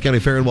Saunders County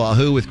Fair in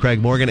Wahoo with Craig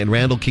Morgan and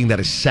Randall King. That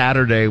is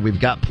Saturday. We've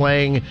got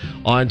playing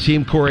on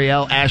Team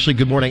Coriel, Ashley.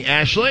 Good morning,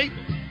 Ashley.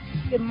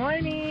 Good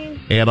morning.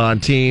 And on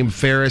Team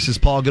Ferris is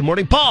Paul. Good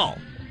morning, Paul.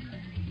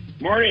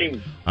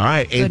 Morning. All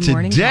right. And Good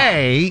morning,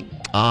 today,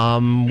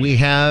 we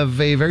have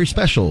a very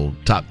special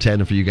top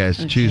 10 for you guys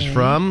to choose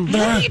from.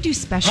 How do you do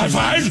special? High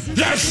five?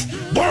 Yes!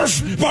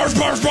 Barf! Barf,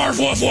 barf, barf,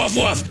 woof, woof,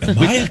 woof. Am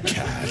I a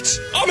cat?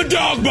 I'm a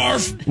dog,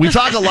 barf! We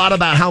talk a lot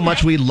about how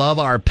much we love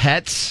our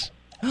pets.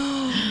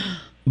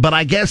 But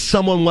I guess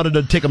someone wanted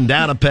to take them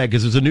down a peg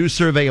because there's a new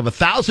survey of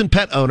 1,000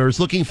 pet owners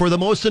looking for the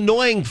most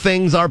annoying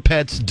things our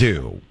pets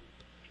do.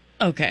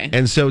 Okay.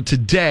 And so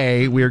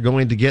today we are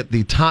going to get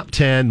the top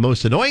 10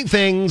 most annoying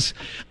things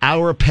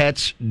our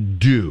pets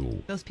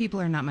do. Those people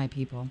are not my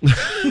people.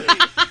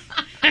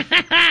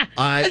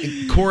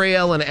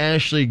 Coriel and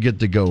Ashley get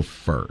to go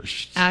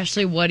first.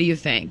 Ashley, what do you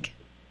think?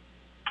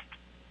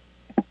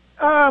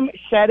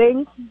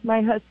 Shedding.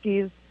 My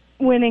husky's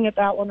winning at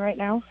that one right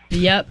now.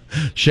 Yep.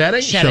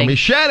 Shedding? Show me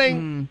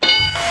shedding.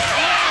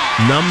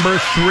 Number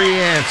 3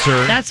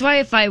 answer. That's why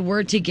if I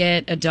were to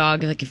get a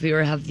dog, like if we were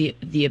to have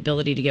the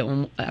ability to get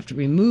one after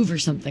we move or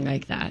something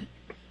like that,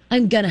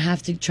 I'm gonna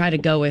have to try to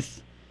go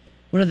with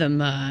one of them.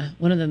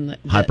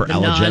 Hyperallergenic,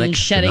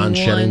 non-shedding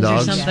non-shedding ones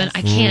dogs. or something.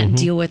 I can't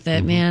deal with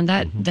it, man.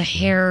 The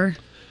hair.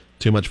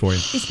 Too much for you.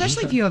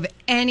 Especially if you have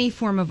any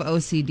form of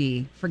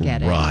OCD.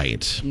 Forget it.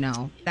 Right.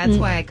 No. That's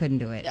why I couldn't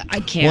do it. I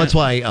can't. Well, that's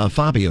why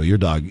Fabio, your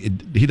dog,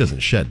 he doesn't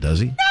shed, does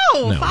he?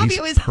 No,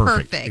 Fabio he's is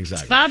perfect.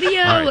 Exactly.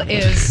 Fabio All right.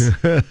 is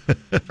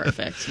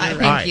perfect.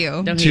 Thank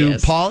you. No, he To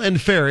is. Paul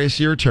and Ferris,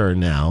 your turn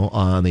now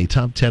on the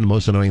top 10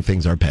 most annoying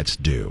things our pets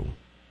do.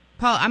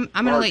 Paul, I'm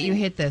going to let you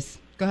hit this.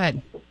 Go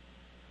ahead.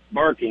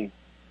 Barking.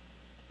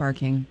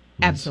 Barking.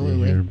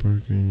 Absolutely.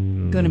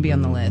 Barking. Going to be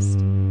on the list.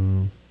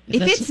 If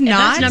that's it's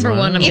not number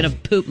one, I'm gonna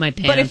poop my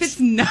pants. But if it's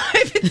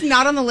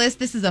not on the list,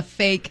 this is a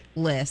fake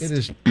list. It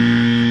is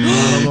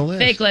not on the list.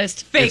 Fake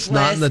list. It's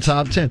not in the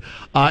top 10.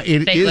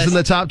 It Fake is list. in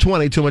the top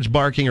 20. Too much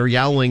barking or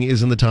yowling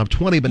is in the top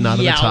 20, but not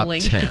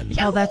Yowling. in the top 10.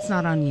 Oh, that's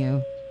not on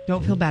you.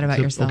 Don't feel bad about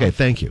yourself. Okay,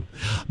 thank you.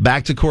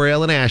 Back to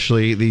Coriel and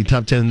Ashley, the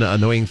top 10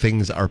 annoying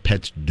things our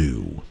pets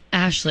do.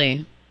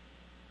 Ashley.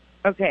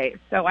 Okay,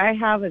 so I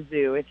have a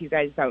zoo, if you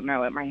guys don't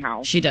know, at my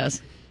house. She does.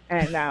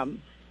 And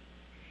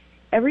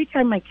every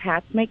time my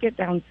cats make it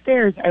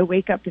downstairs, I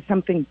wake up to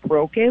something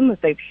broken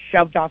that they've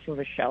shoved off of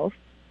a shelf.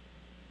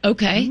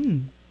 Okay.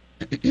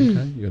 Okay, you're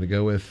going to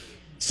go with...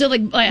 So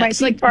like Might it's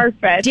be like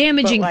far-fetched,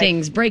 damaging but, like-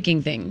 things,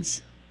 breaking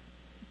things.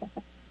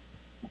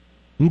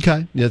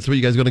 Okay, that's what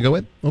you guys going to go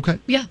with? Okay.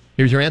 Yeah.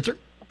 Here's your answer.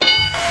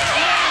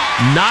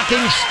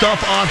 Knocking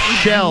stuff off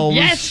shelves,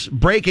 Yes.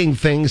 breaking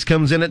things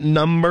comes in at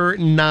number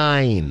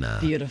 9.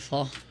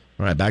 Beautiful.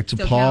 All right, back to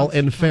Still Paul counts.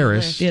 and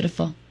Ferris.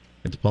 Beautiful.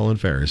 Back to Paul and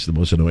Ferris, the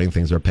most annoying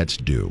things our pets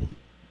do.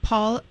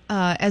 Paul,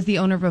 as the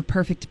owner of a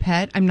perfect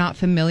pet, I'm not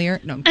familiar.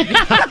 No, I'm kidding.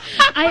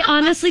 I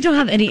honestly don't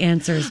have any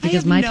answers I because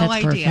have my no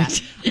pet's idea.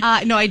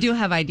 perfect. No, I do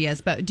have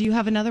ideas, but do you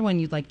have another one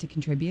you'd like to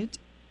contribute?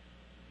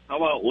 How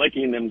about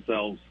licking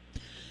themselves?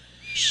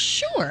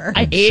 Sure.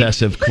 I hate-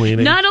 Excessive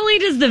cleaning. Not only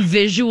does the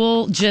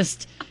visual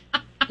just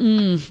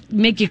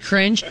make you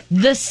cringe,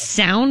 the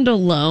sound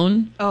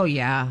alone. Oh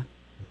yeah.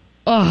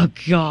 Oh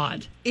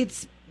God.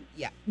 It's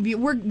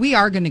we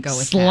are going to go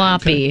with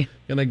Sloppy.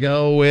 Gonna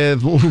go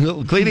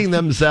with cleaning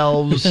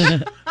themselves.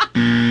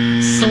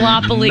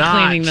 Sloppily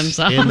Not cleaning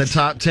themselves. in the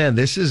top 10.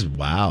 This is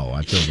wow.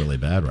 I feel really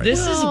bad right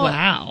This now. is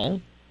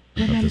wow.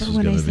 Remember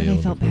when I said I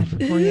felt bad for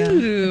you?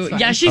 Ooh, It's fine.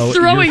 yeah, she's Oh,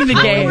 throwing you're the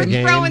throwing game. the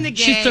game? We're throwing the game.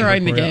 She's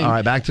throwing the game. All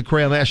right, back to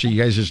Coriel and Ashley.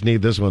 You guys just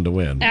need this one to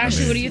win.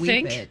 Ashley, what do you Sweep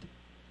think? it.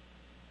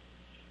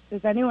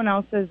 Does anyone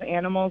else's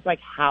animals like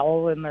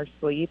howl in their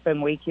sleep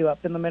and wake you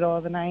up in the middle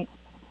of the night?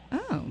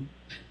 Oh.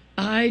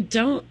 I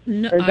don't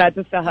know. Or is that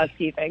just a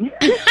husky thing?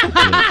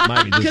 It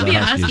might be just Could be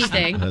a husky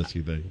thing.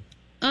 Husky thing.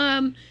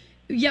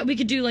 Yeah, we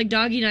could do like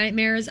doggy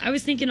nightmares. I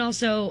was thinking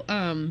also,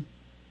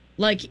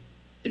 like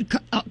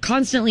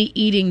constantly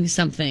eating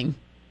something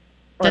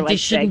Or that they like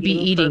shouldn't be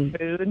begging eating. for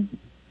food?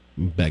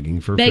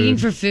 Begging for Begging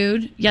food. for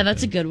food. Yeah,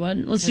 that's a good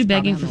one. Let's do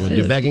begging for We'll do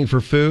food. begging for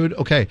food.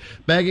 Okay,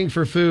 begging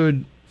for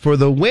food for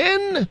the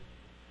win.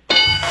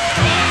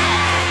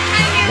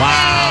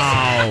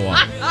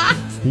 Wow!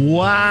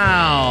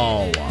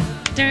 Wow!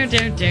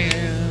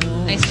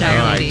 Nice All job,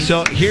 right, lady.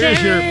 so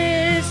here's your.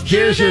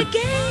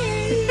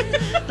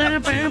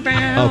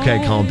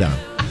 Okay, calm down.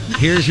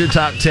 Here's your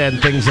top 10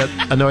 things that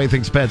annoying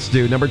things pets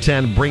do. Number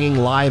 10, bringing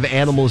live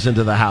animals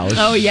into the house.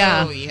 Oh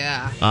yeah. Oh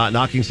yeah.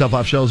 Knocking stuff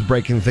off shelves,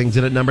 breaking things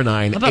in at number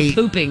 9. How about 8,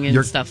 pooping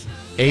and stuff?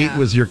 8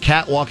 was your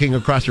cat walking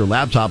across your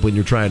laptop when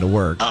you're trying to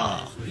work.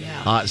 Oh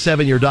yeah.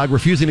 7, your dog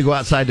refusing to go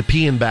outside to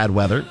pee in bad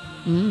weather.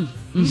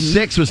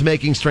 6 was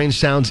making strange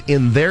sounds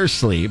in their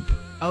sleep.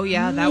 Oh,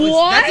 yeah.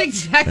 That's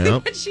exactly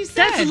what she said.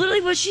 That's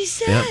literally what she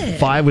said. Yep.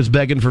 5 was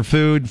begging for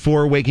food.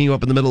 4, waking you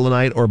up in the middle of the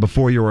night or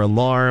before your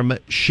alarm.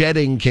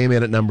 Shedding came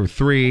in at number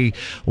 3.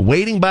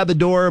 Waiting by the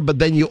door, but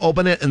then you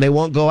open it and they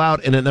won't go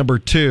out in at number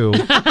 2.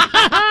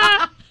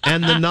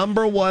 And the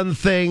number one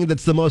thing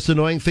that's the most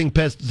annoying thing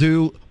pets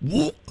do,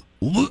 That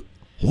makes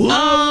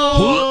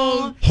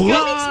me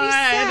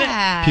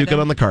sad. puke it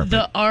on the carpet.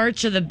 The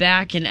arch of the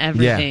back and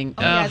everything.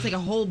 Oh, yeah, it's like a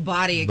whole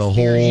body The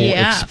experience.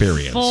 whole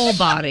experience. Full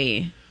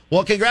body.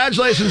 Well,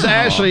 congratulations,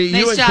 Ashley.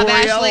 Nice you and job,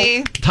 Coriel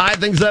Ashley. tied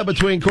things up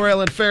between Coriel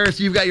and Ferris.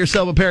 You've got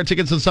yourself a pair of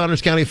tickets to the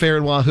Saunders County Fair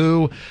in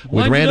Wahoo with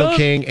Wind it Randall up.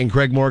 King and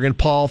Craig Morgan.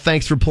 Paul,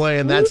 thanks for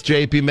playing. That's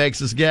JP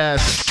Makes Us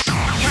Guess.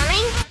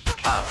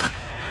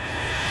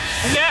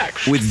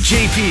 Next. With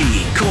JP,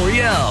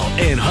 Coriel,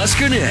 and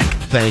Husker Nick.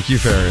 Thank you,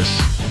 Ferris.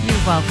 You're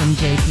welcome,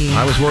 JP.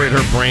 I was worried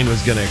her brain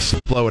was going to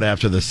explode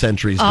after the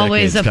centuries,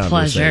 Always decades a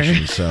pleasure.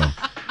 conversation. So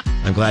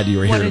I'm glad you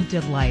were What here a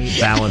delight.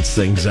 to balance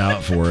things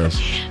out for us.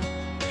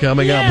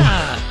 Coming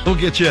up, we'll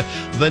get you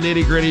the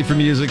nitty gritty from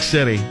Music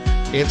City.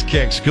 It's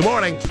Kicks. Good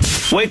morning.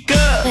 Wake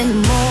up. In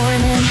the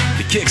morning.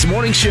 The Kicks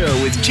Morning Show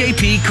with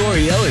JP,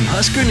 Coriel, and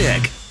Husker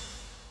Nick.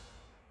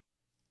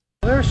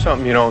 There's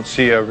something you don't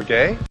see every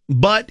day.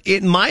 But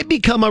it might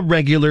become a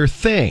regular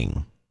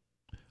thing.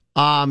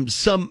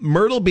 Some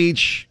Myrtle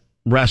Beach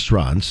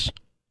restaurants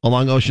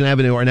along Ocean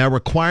Avenue are now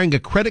requiring a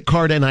credit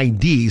card and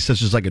ID,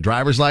 such as like a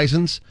driver's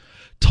license,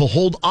 to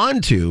hold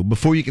on to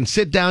before you can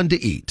sit down to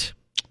eat.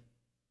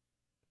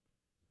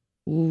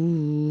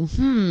 Ooh,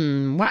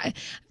 Why? I'm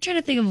trying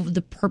to think of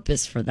the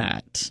purpose for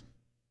that.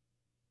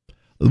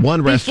 One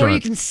Before restaurant.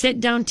 you can sit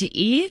down to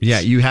eat?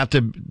 Yeah, you have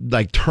to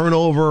like turn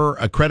over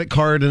a credit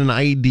card and an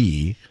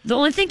ID. The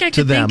only thing I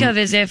to could think them. of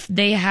is if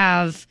they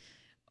have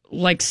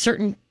like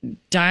certain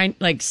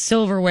like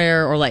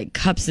silverware or like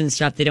cups and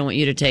stuff they don't want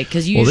you to take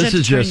because you Well, usually this have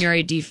to is turn just- your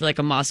ID for like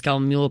a Moscow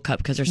Mule cup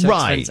because they're so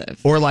Right. expensive.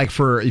 Or like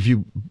for if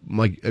you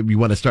like you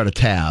want to start a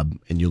tab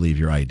and you leave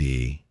your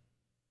ID.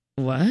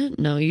 What?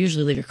 No, you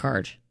usually leave your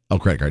card. Oh,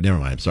 credit card. Never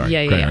mind. Sorry.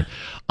 Yeah, Credit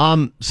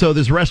card. So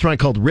there's a restaurant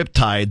called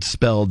Riptide,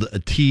 spelled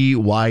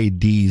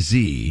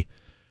TYDZ,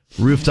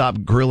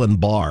 rooftop grill and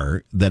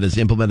bar that has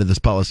implemented this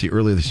policy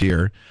earlier this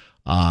year,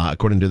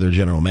 according to their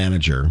general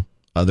manager.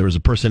 There was a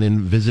person in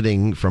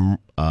visiting from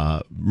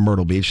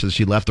Myrtle Beach. So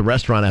she left the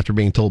restaurant after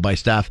being told by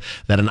staff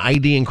that an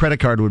ID and credit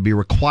card would be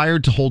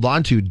required to hold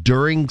on to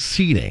during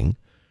seating.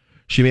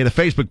 She made a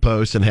Facebook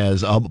post and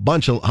has a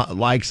bunch of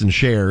likes and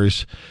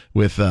shares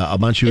with a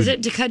bunch of... Is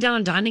it to cut down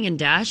on dining and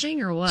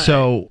dashing or what?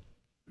 So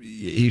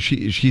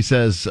she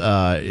says,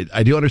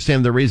 I do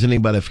understand the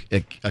reasoning, but if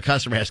a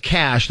customer has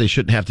cash, they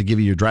shouldn't have to give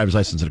you your driver's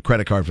license and a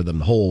credit card for them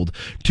to hold.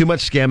 Too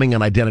much scamming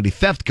and identity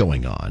theft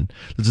going on.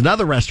 There's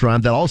another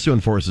restaurant that also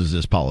enforces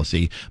this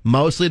policy,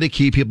 mostly to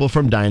keep people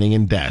from dining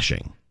and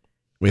dashing.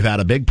 We've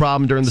had a big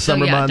problem during the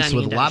summer months dining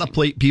with and a lot of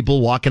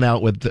people walking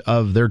out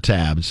of their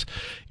tabs.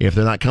 If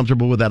they're not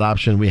comfortable with that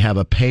option, we have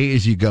a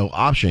pay-as-you-go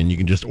option. You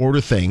can just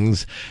order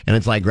things, and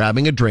it's like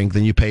grabbing a drink,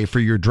 then you pay for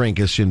your drink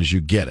as soon as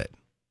you get it.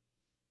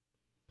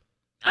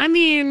 I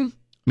mean,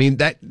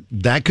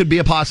 that could be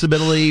a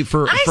possibility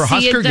for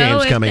Husker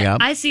games coming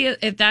up. I see it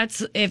if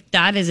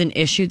that is an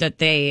issue that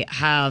they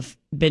have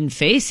been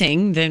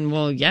facing, then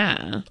well,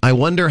 yeah. I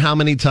wonder how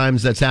many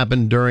times that's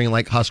happened during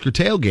like Husker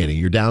tailgating.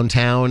 You're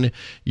downtown,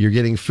 you're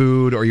getting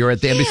food, or you're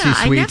at the Embassy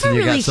Suites and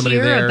you got somebody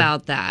hear there.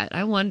 About that.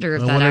 I wonder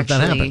if that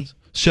happens.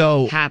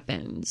 So,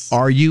 happens.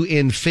 Are you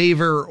in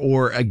favor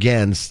or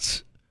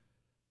against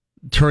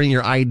turning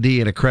your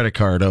ID and a credit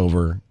card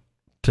over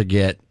to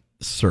get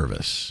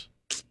service?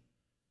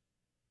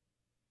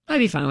 I'd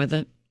be fine with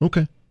it.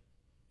 Okay.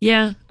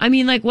 Yeah. I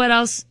mean, like, what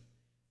else?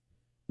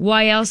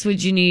 Why else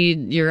would you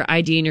need your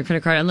ID and your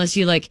credit card unless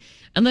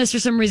for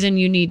some reason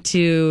you need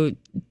to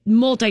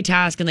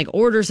multitask and like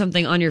order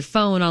something on your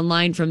phone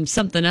online from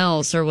something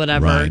else or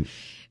whatever Right.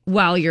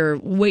 while you're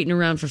waiting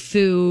around for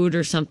food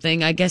or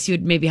something. I guess you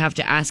would maybe have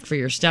to ask for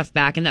your stuff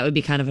back, and that would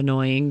be kind of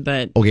annoying.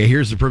 But Okay,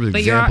 here's the perfect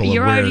example.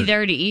 you're of where, already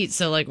there to eat,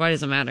 so like, why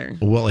does it matter?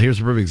 Well,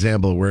 here's a perfect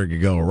example of where it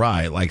could go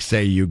awry. Like,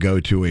 say you go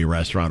to a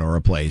restaurant or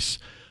a place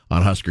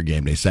on Husker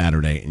game day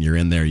Saturday, and you're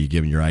in there, you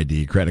give them your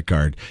ID, credit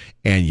card,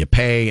 and you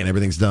pay, and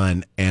everything's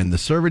done, and the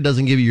server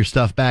doesn't give you your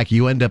stuff back.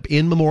 You end up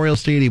in Memorial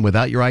Stadium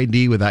without your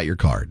ID, without your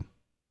card.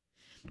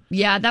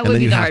 Yeah, that And would then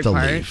be you the have hard to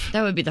part. leave.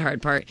 That would be the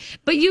hard part.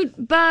 But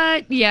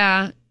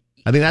yeah.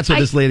 I think that's what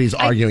this lady's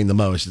arguing the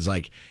most. Is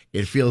like,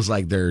 it feels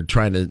like they're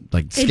trying to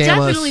like scam It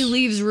definitely us.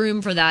 leaves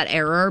room for that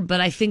error, but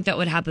I think that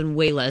would happen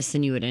way less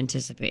than you would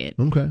anticipate.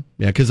 Okay.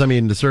 Yeah, because I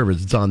mean, the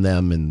servers, it's on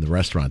them and the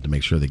restaurant to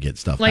make sure they get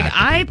stuff Like, back to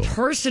I people.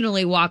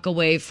 personally walk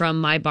away from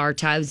my bar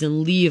tabs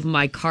and leave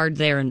my card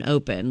there and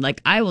open.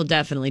 Like, I will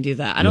definitely do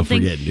that. I don't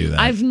think forget and do that.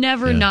 I've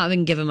never Yeah. not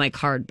been given my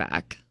card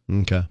back.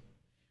 Okay.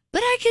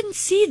 But I can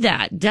see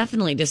that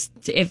definitely. Just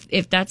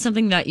if that's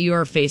something that you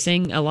are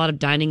facing, a lot of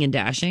dining and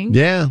dashing.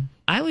 Yeah.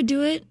 I would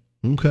do it.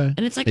 Okay.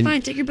 And it's like,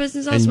 fine, take your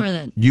business elsewhere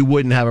then. You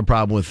wouldn't have a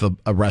problem with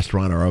a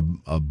restaurant or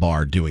a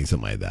bar doing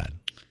something like that.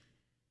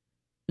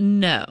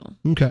 no.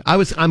 Okay.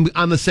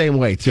 I'm the same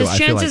way too. Because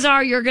chances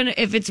are you're gonna,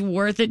 if it's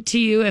worth it to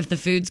you, if the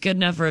food's good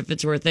enough, or if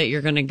it's worth it,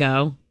 you're gonna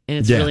go, and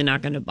it's really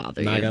not gonna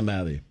bother you. Not gonna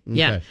bother you. Okay.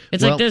 Yeah,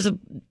 it's like there's a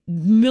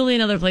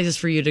million other places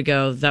for you to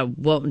go that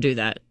won't do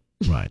that.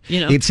 Right. You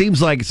know? It seems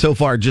like so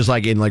far just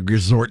like in like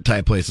resort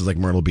type places like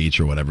Myrtle Beach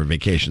or whatever,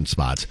 vacation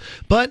spots.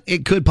 But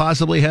it could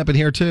possibly happen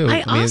here too.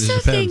 I mean, also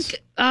think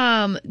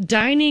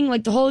dining,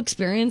 like the whole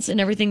experience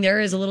and everything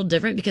there is a little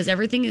different because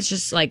everything is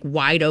just like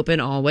wide open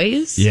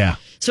always. Yeah.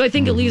 So I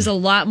think it leaves a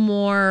lot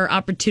more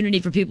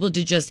opportunity for people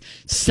to just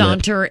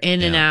saunter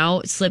in and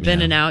out, slip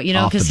in and out, you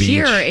know, because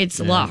here it's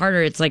a lot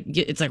harder. It's like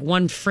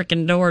one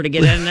freaking door to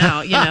get in and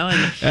out, you know,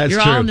 and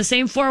you're all in the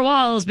same four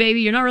walls,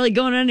 baby. You're not really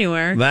going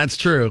anywhere. That's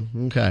true.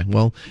 Okay.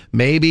 Well,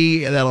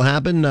 maybe that'll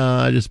happen.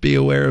 Just be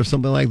aware of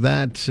something like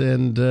that,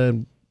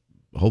 and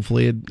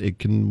hopefully it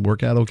can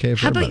work out okay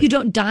for How everybody. about you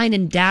don't dine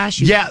and dash,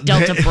 you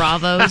Delta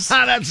Bravos?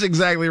 That's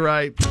exactly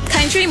right.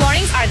 Country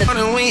mornings are the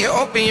When you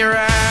open your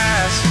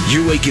eyes.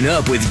 You're waking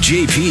up with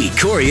JP,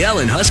 Coriel,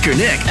 and Husker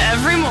Nick.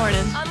 every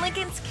morning on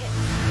Lincoln's Kids.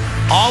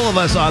 All of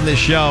us on this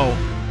show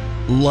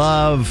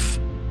love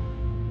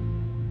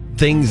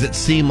things that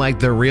seem like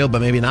they're real,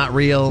 but maybe not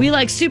real. We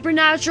like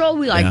supernatural.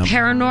 We like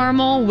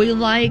paranormal. We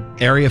like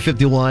Area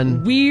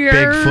 51, weird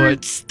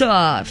Bigfoot,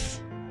 stuff.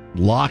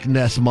 Loch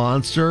Ness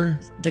Monster.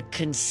 The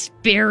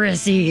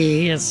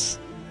conspiracies. Here's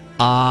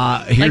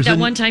Like that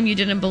one time you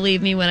didn't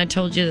believe me when I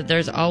told you that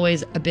there's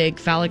always a big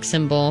phallic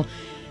symbol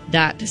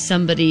that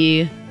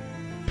somebody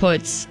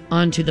puts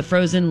onto the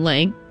frozen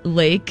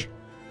lake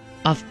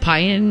of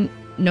Pine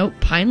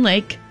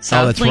Lake,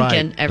 South that's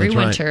Lincoln, right. every That's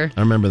right. winter. I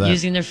remember that.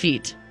 Using their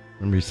feet. I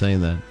remember you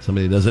saying that.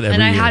 Somebody does it every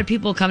And I year. had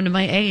people come to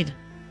my aid.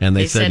 And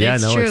they said, yeah,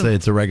 it's no, true.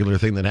 it's a regular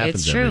thing that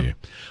happens It's every true. year.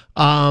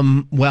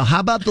 Well, how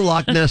about the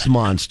Loch Ness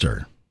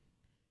Monster?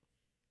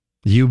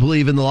 You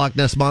believe in the Loch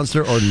Ness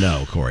Monster or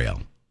no,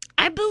 Coriel?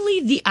 I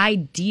believe the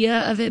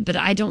idea of it, but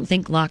I don't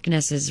think Loch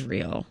Ness is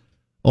real.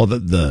 Oh,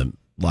 the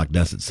Loch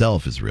Ness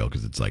itself is real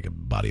because it's like a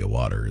body of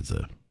water. It's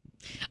a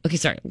Okay,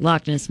 sorry,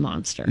 Loch Ness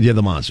Monster. Yeah,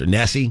 the monster.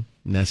 Nessie.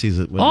 Nessie's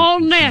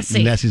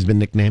Nessie. Nessie's been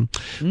nicknamed.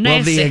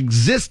 Well, the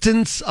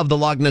existence of the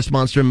Loch Ness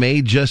Monster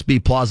may just be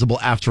plausible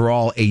after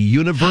all. A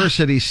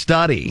university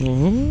study.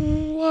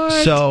 What?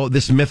 So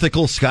this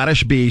mythical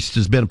Scottish beast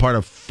has been a part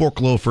of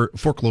folklore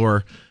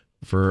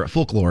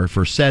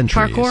for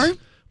centuries.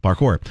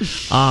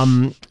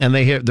 Parkour. And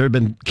there have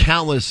been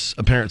countless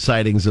apparent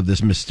sightings of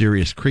this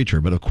mysterious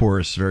creature, but of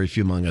course, very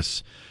few among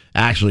us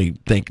actually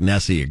think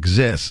Nessie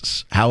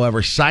exists.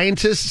 However,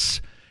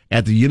 scientists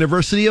at the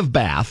University of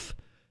Bath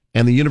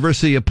and the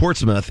University of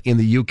Portsmouth in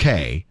the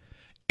UK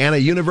and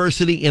a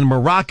university in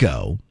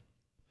Morocco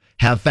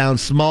have found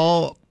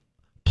small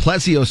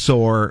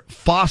plesiosaur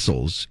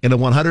fossils in a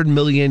 100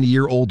 million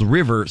year old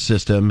river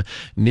system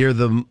near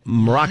the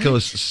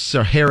Morocco's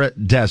Sahara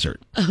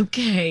Desert.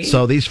 Okay.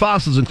 So these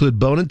fossils include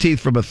bone and teeth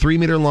from a 3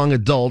 meter long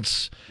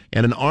adult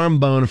and an arm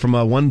bone from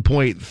a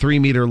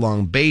 1.3 meter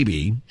long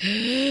baby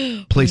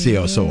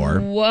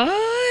plesiosaur.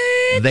 What?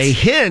 They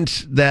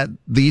hint that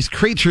these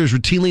creatures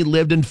routinely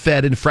lived and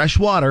fed in fresh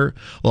water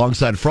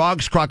alongside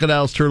frogs,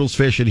 crocodiles, turtles,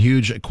 fish, and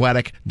huge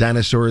aquatic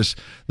dinosaurs,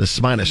 the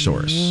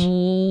Spinosaurus.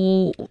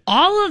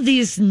 All of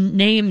these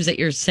names that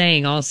you're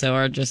saying also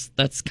are just,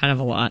 that's kind of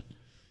a lot.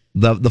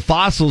 The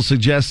fossils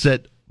suggest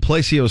that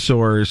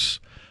plesiosaurs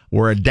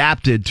were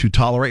adapted to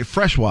tolerate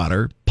fresh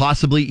water,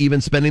 possibly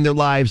even spending their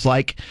lives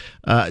like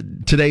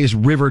today's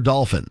river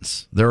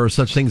dolphins. There are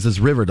such things as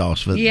river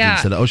dolphins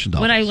instead of ocean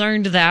dolphins. When I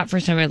learned that,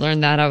 first time I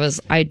learned that,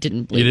 I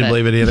didn't believe it. You didn't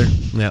believe it either?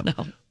 Yeah.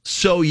 No.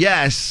 So,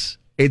 yes,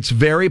 it's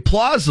very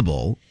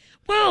plausible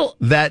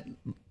that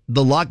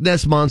the Loch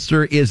Ness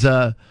Monster is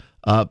a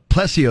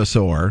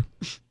plesiosaur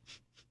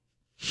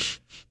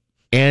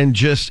and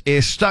just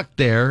is stuck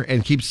there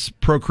and keeps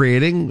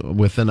procreating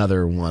with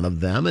another one of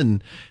them,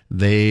 and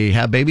they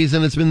have babies,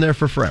 and it's been there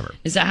for forever.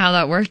 Is that how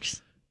that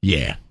works?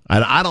 Yeah,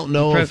 I don't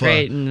know if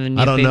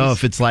know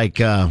if it's like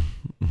life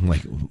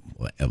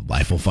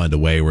will find a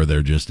way where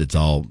they're just it's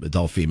all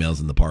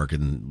females in the park,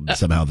 and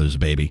somehow there's a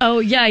baby. Oh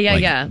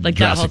yeah, like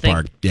that whole thing.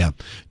 Park. Yeah,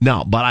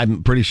 no, but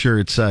I'm pretty sure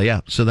it's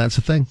So that's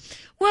the thing.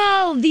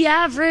 Well, the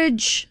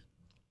average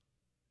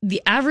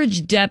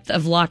depth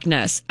of Loch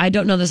Ness, I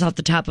don't know this off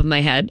the top of my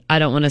head. I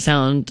don't want to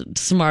sound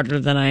smarter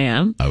than I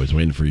am. I was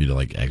waiting for you to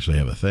actually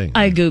have a thing.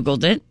 I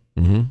Googled it.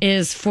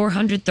 Is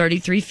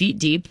 433 feet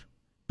deep,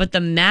 but the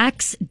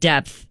max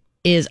depth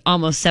is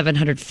almost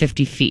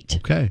 750 feet.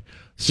 Okay.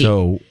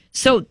 So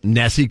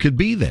Nessie could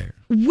be there.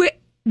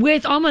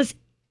 With almost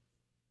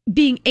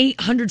being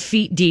 800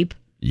 feet deep.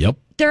 Yep.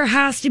 There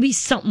has to be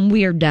something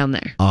weird down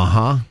there.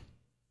 Uh-huh.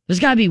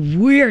 There's got to be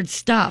weird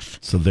stuff.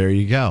 So there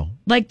you go.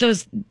 Like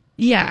those,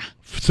 yeah.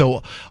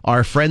 So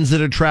our friends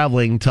that are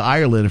traveling to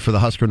Ireland for the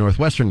Husker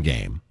Northwestern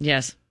game.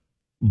 Yes.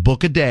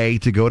 Book a day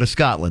to go to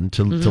Scotland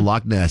to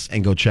Loch Ness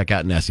and go check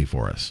out Nessie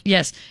for us.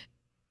 Yes.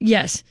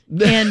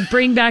 And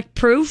bring back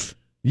proof.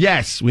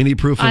 Yes, we need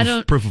proof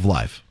of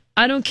life.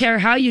 I don't care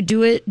how you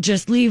do it.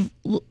 Just leave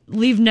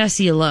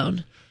Nessie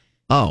alone.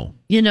 Oh,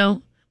 you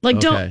know,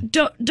 okay.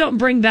 don't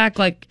bring back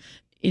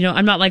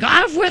I'm not like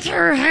off with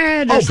her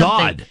head. Or Oh,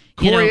 something. God.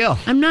 Coriel.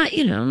 I'm not.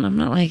 I'm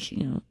not like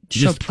show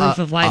Just proof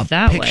of life a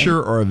that way.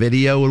 picture or a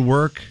video would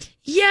work.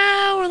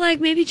 Yeah, or like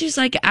maybe just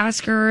like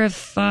ask her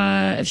if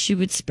she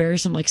would spare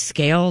some like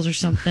scales or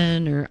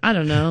something, or I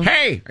don't know.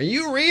 Hey, are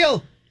you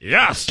real?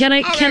 Yes. Can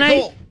I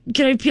Cool.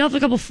 can I peel off a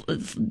couple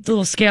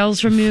little scales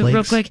from you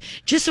real Flakes? quick,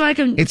 just so I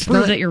can It's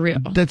prove not that you're real?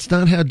 That's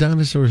not how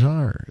dinosaurs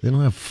are. They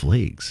don't have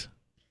flakes.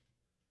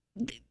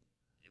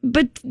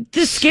 But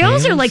the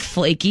scales are like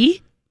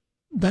flaky.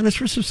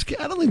 Dinosaurs have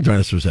scales. I don't think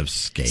dinosaurs have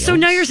scales. So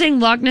now you're saying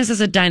Loch Ness is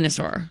a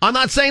dinosaur? I'm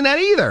not saying that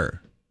either.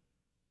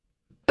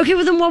 Okay,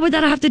 well then what would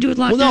that have to do with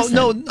Loch Ness?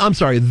 No, I'm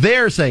sorry.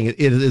 They're saying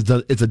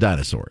it's a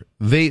dinosaur.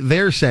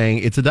 They're saying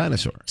it's a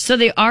dinosaur. So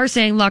they are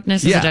saying Loch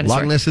Ness is a dinosaur.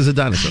 Loch Ness is a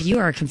dinosaur. You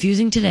are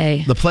confusing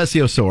today. The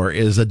plesiosaur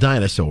is a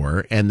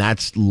dinosaur, and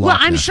that's Loch Well,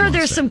 I'm Ness sure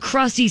there's monster. some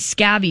crusty,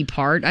 scabby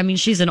part. I mean,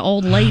 she's an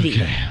old lady.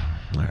 Okay.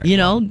 All right,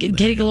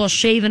 Getting a little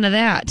shave into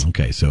that.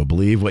 Okay, so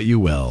believe what you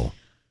will.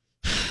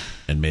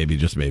 And maybe,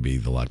 just maybe,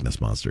 the Loch Ness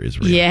Monster is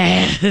real.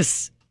 Yes.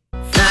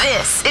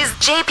 This is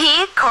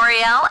JP,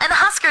 Coriel, and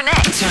Husker Nick.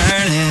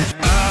 Turn it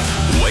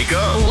up. Wake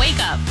up. Wake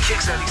up.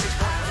 Kicks 96.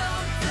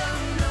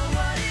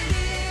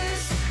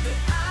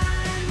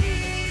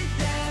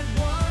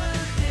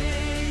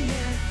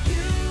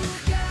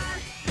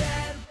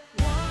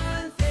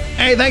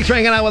 Hey, thanks for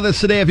hanging out with us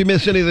today. If you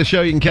missed any of the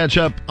show, you can catch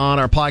up on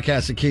our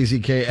podcast at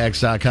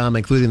kzkx.com,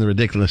 including the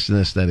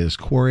ridiculousness that is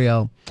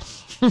Coriel.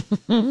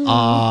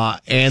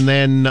 And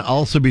then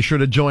also be sure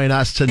to join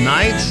us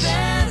tonight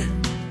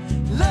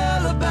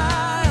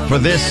for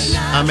this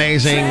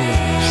amazing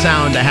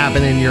sound to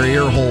happen in your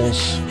ear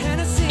holes.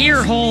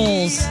 Ear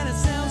holes.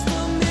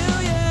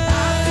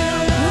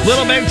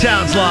 Little Big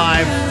Town's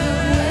live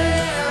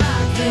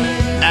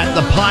at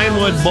the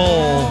Pinewood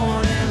Bowl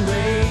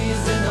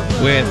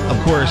with, of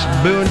course,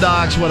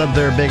 Boondocks, one of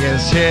their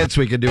biggest hits.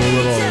 We could do a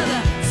little...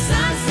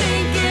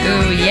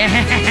 Ooh,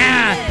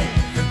 yeah.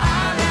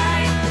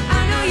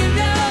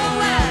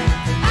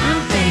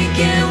 I'm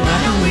thinking,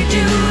 why don't we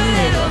do a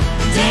little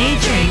day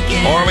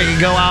drinking? Or we could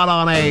go out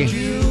on a...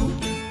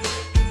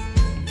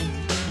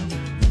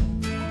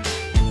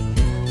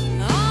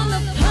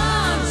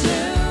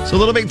 So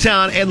Little Big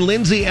Town and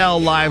Lindsay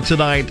L. live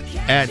tonight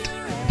at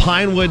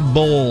Pinewood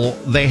Bowl.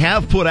 They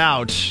have put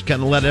out,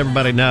 kind of let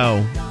everybody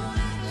know,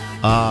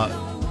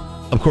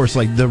 of course,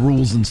 like the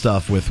rules and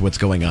stuff with what's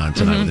going on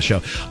tonight with the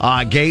show.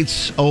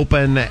 Gates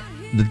open.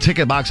 The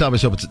ticket box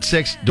office opens at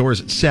 6,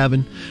 doors at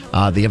 7.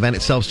 The event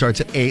itself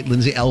starts at 8.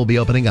 Lindsay L will be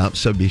opening up,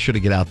 so be sure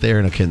to get out there.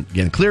 And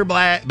again, clear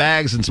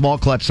bags and small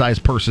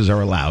clutch-sized purses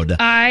are allowed.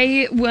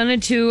 I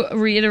wanted to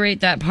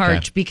reiterate that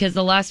part because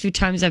the last few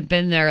times I've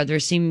been there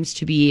seems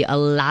to be a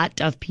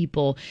lot of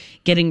people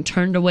getting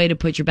turned away to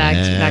put your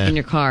bags back in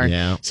your car.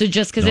 Yeah. So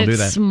just because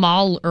it's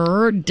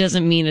smaller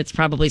doesn't mean it's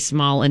probably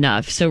small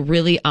enough. So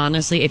really,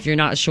 honestly, if you're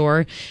not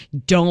sure,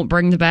 don't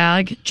bring the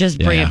bag. Just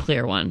bring a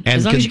clear one. And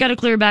as long as you got a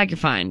clear bag, you're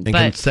fine.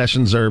 And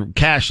concessions are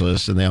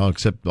cashless, and they all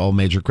accept all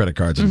major credit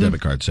cards and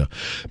debit cards. So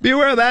be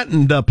aware of that.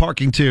 And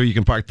parking, too. You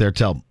can park there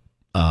till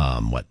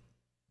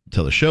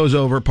the show's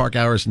over. Park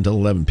hours until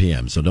 11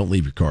 p.m., so don't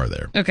leave your car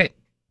there. Okay.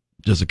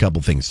 Just a couple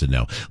things to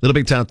know. Little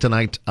Big Town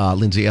tonight,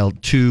 Lindsay L.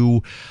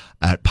 2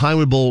 at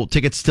Pinewood Bowl.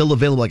 Tickets still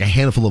available, like a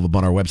handful of them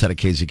on our website at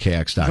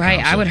kzkx.com. Right,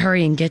 So I would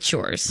hurry and get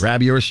yours.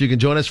 grab yours so you can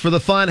join us for the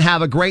fun.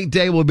 Have a great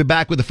day. We'll be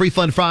back with the Free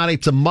Fun Friday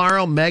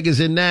tomorrow. Meg is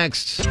in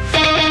next.